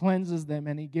 He cleanses them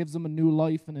and He gives them a new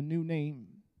life and a new name.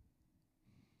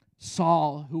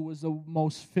 Saul, who was the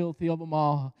most filthy of them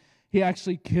all, he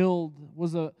actually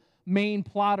was a main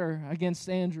plotter against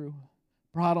Andrew.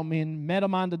 Brought him in, met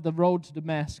him on the road to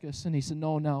Damascus, and he said,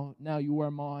 no, now you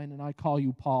are mine, and I call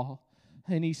you Paul.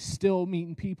 And he's still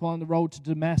meeting people on the road to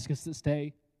Damascus this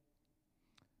day.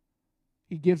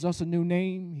 He gives us a new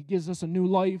name. He gives us a new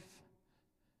life.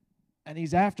 And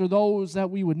He's after those that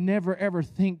we would never, ever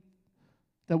think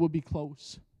that would be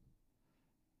close.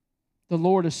 The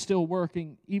Lord is still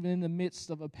working, even in the midst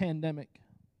of a pandemic.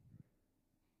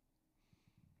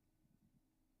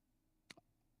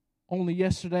 Only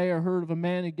yesterday I heard of a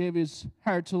man who gave his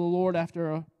heart to the Lord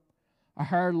after a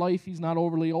hard life. He's not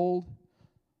overly old.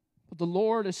 But the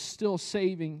Lord is still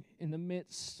saving in the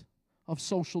midst of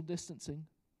social distancing.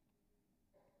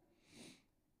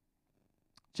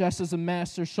 Just as a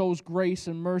master shows grace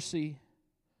and mercy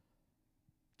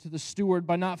to the steward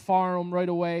by not firing him right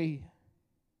away,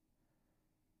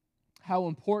 how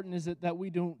important is it that we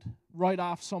don't write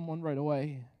off someone right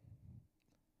away?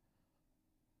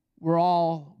 We're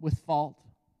all with fault.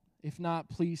 If not,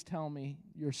 please tell me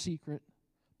your secret.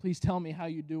 Please tell me how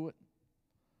you do it.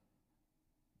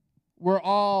 We're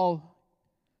all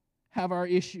have our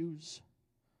issues,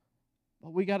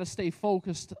 but we got to stay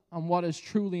focused on what is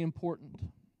truly important.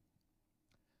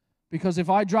 Because if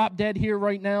I drop dead here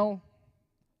right now,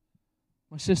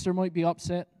 my sister might be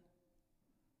upset.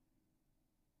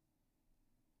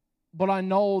 But I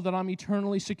know that I'm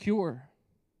eternally secure.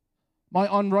 My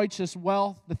unrighteous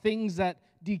wealth, the things that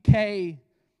decay,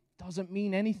 doesn't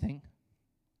mean anything.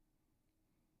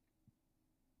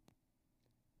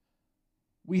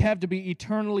 We have to be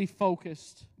eternally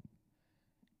focused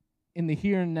in the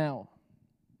here and now.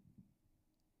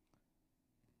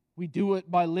 We do it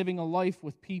by living a life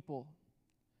with people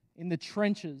in the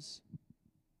trenches,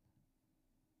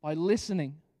 by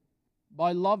listening,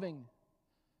 by loving,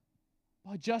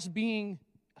 by just being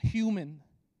human.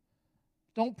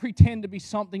 Don't pretend to be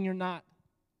something you're not.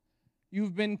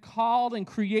 You've been called and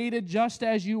created just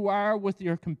as you are, with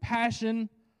your compassion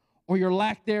or your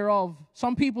lack thereof.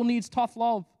 Some people need tough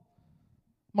love.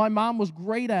 My mom was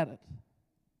great at it.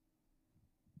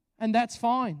 And that's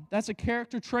fine. That's a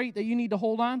character trait that you need to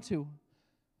hold on to.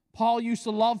 Paul used to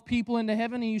love people into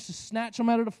heaven. He used to snatch them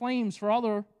out of the flames for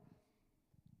other.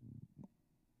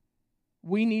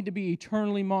 We need to be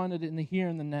eternally minded in the here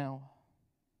and the now.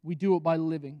 We do it by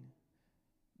living.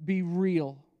 Be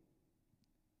real.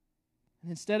 And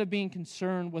instead of being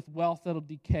concerned with wealth that'll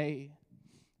decay,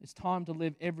 it's time to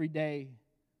live every day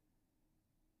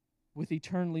with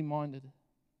eternally minded.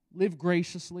 Live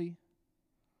graciously.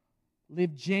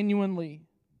 Live genuinely.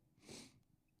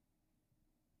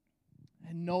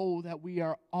 And know that we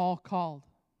are all called.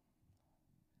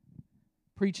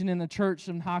 Preaching in a church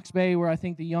in Hawke's Bay where I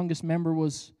think the youngest member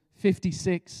was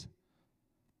 56.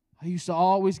 I used to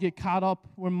always get caught up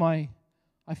when I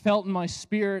felt in my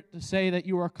spirit to say that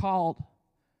you are called.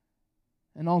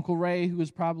 And Uncle Ray, who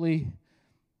was probably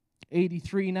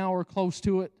 83 now or close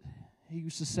to it, he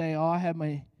used to say, I had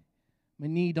my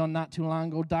knee done not too long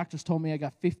ago. Doctors told me I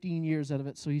got 15 years out of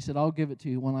it, so he said, I'll give it to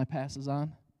you when I passes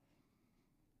on.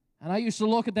 And I used to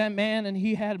look at that man, and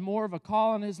he had more of a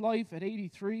call in his life at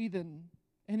 83 than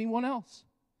anyone else.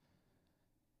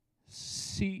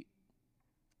 See,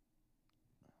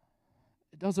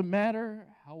 it doesn't matter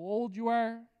how old you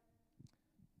are,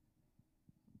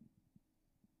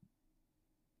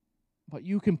 but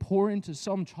you can pour into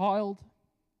some child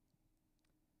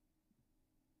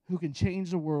who can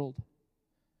change the world.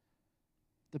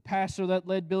 The pastor that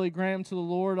led Billy Graham to the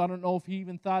Lord, I don't know if he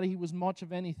even thought he was much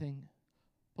of anything.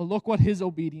 But look what his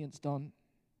obedience done.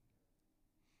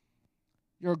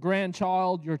 Your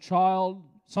grandchild, your child,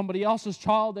 somebody else's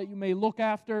child that you may look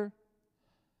after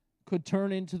could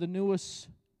turn into the newest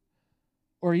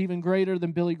or even greater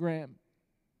than Billy Graham.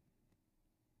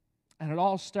 And it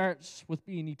all starts with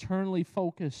being eternally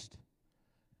focused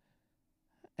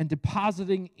and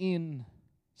depositing in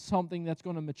something that's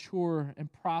going to mature and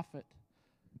profit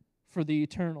for the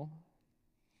eternal.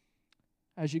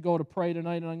 As you go to pray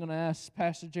tonight, and I'm going to ask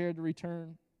Pastor Jared to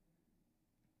return,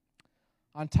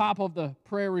 on top of the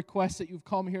prayer requests that you've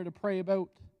come here to pray about,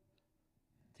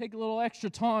 take a little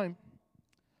extra time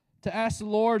to ask the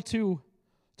Lord to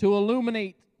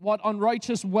illuminate what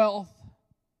unrighteous wealth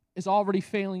is already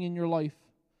failing in your life,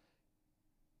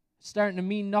 starting to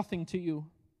mean nothing to you,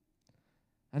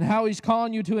 and how He's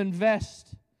calling you to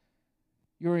invest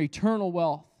your eternal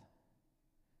wealth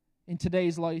in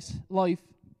today's life.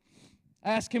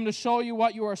 Ask Him to show you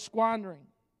what you are squandering,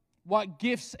 what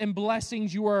gifts and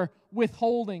blessings you are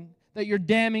withholding, that you're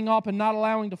damming up and not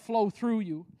allowing to flow through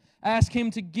you. Ask Him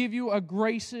to give you a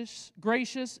gracious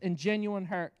and genuine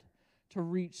heart to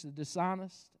reach the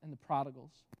dishonest and the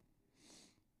prodigals.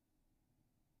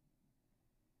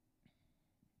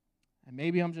 And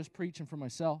maybe I'm just preaching for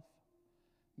myself.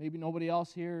 Maybe nobody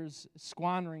else here is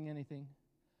squandering anything.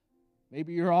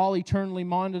 Maybe you're all eternally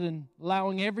minded and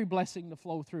allowing every blessing to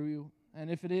flow through you. And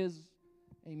if it is,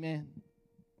 amen.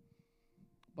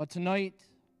 But tonight,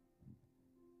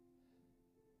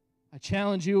 I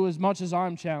challenge you as much as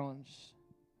I'm challenged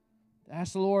to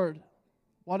ask the Lord,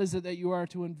 what is it that you are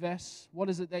to invest? What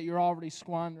is it that you're already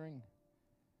squandering?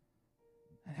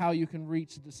 And how you can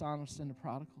reach the dishonest and the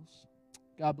prodigals.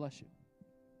 God bless you.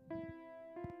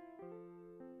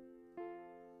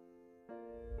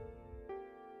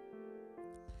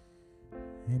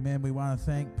 Amen. We want to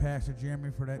thank Pastor Jeremy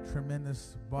for that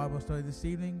tremendous Bible study this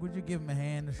evening. Would you give him a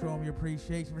hand to show him your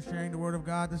appreciation for sharing the Word of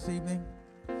God this evening?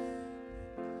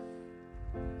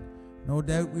 No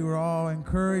doubt we were all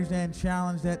encouraged and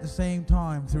challenged at the same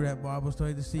time through that Bible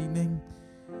study this evening.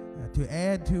 To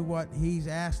add to what he's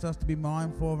asked us to be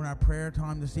mindful of in our prayer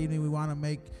time this evening, we want to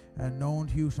make known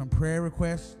to you some prayer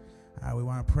requests. We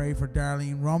want to pray for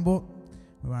Darlene Rumble.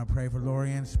 We want to pray for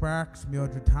Lorianne Sparks,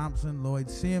 Mildred Thompson, Lloyd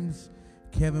Sims,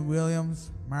 Kevin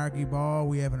Williams, Margie Ball.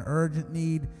 We have an urgent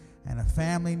need and a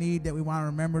family need that we want to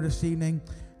remember this evening.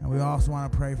 And we also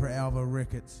want to pray for Alva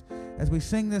Ricketts. As we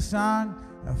sing this song,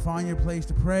 find your place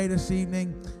to pray this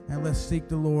evening, and let's seek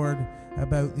the Lord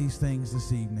about these things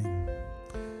this evening.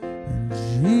 And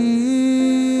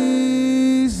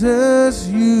Jesus,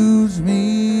 use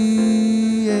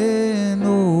me, and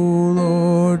oh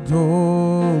Lord,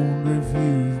 don't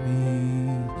refuse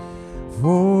me,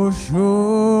 for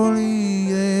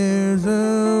surely there's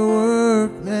a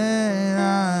work that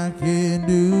I can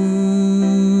do.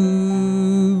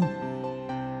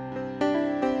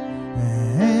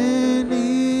 And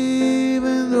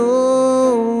even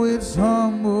though it's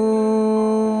humble,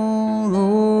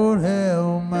 Lord,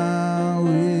 help my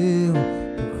will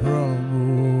to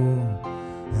crumble.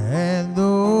 And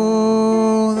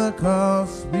though the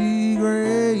cost be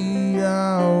great,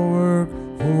 I'll work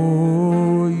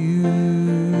for you.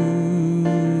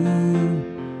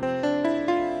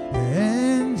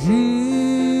 And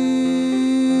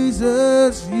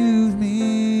Jesus, use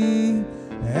me,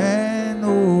 and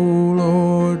oh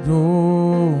Lord,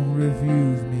 don't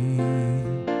refuse me,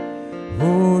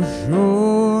 for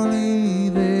surely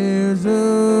there's a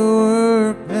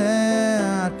work that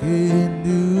I can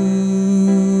do.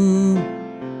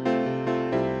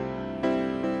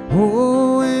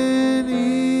 Oh, and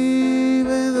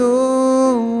even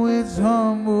though it's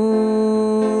humble,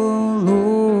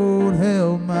 Lord,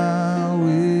 help my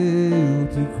will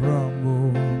to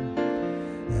crumble.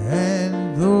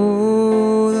 And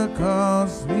though the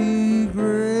cost be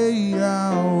great,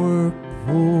 I'll work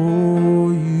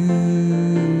for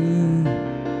you.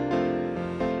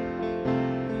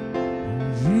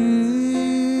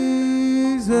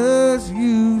 Jesus,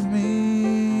 use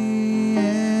me,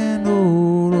 and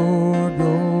oh Lord,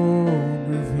 don't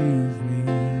refuse me,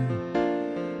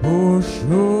 for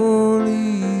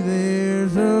surely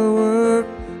there's a work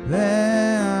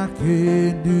that I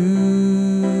can do.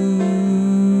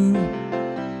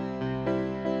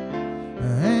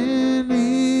 And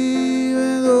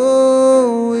even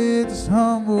though it's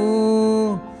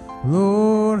humble,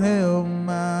 Lord, help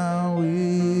my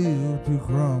will to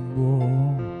crumble.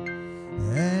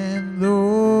 And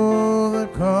though the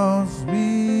cost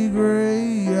be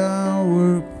great, I'll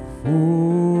work for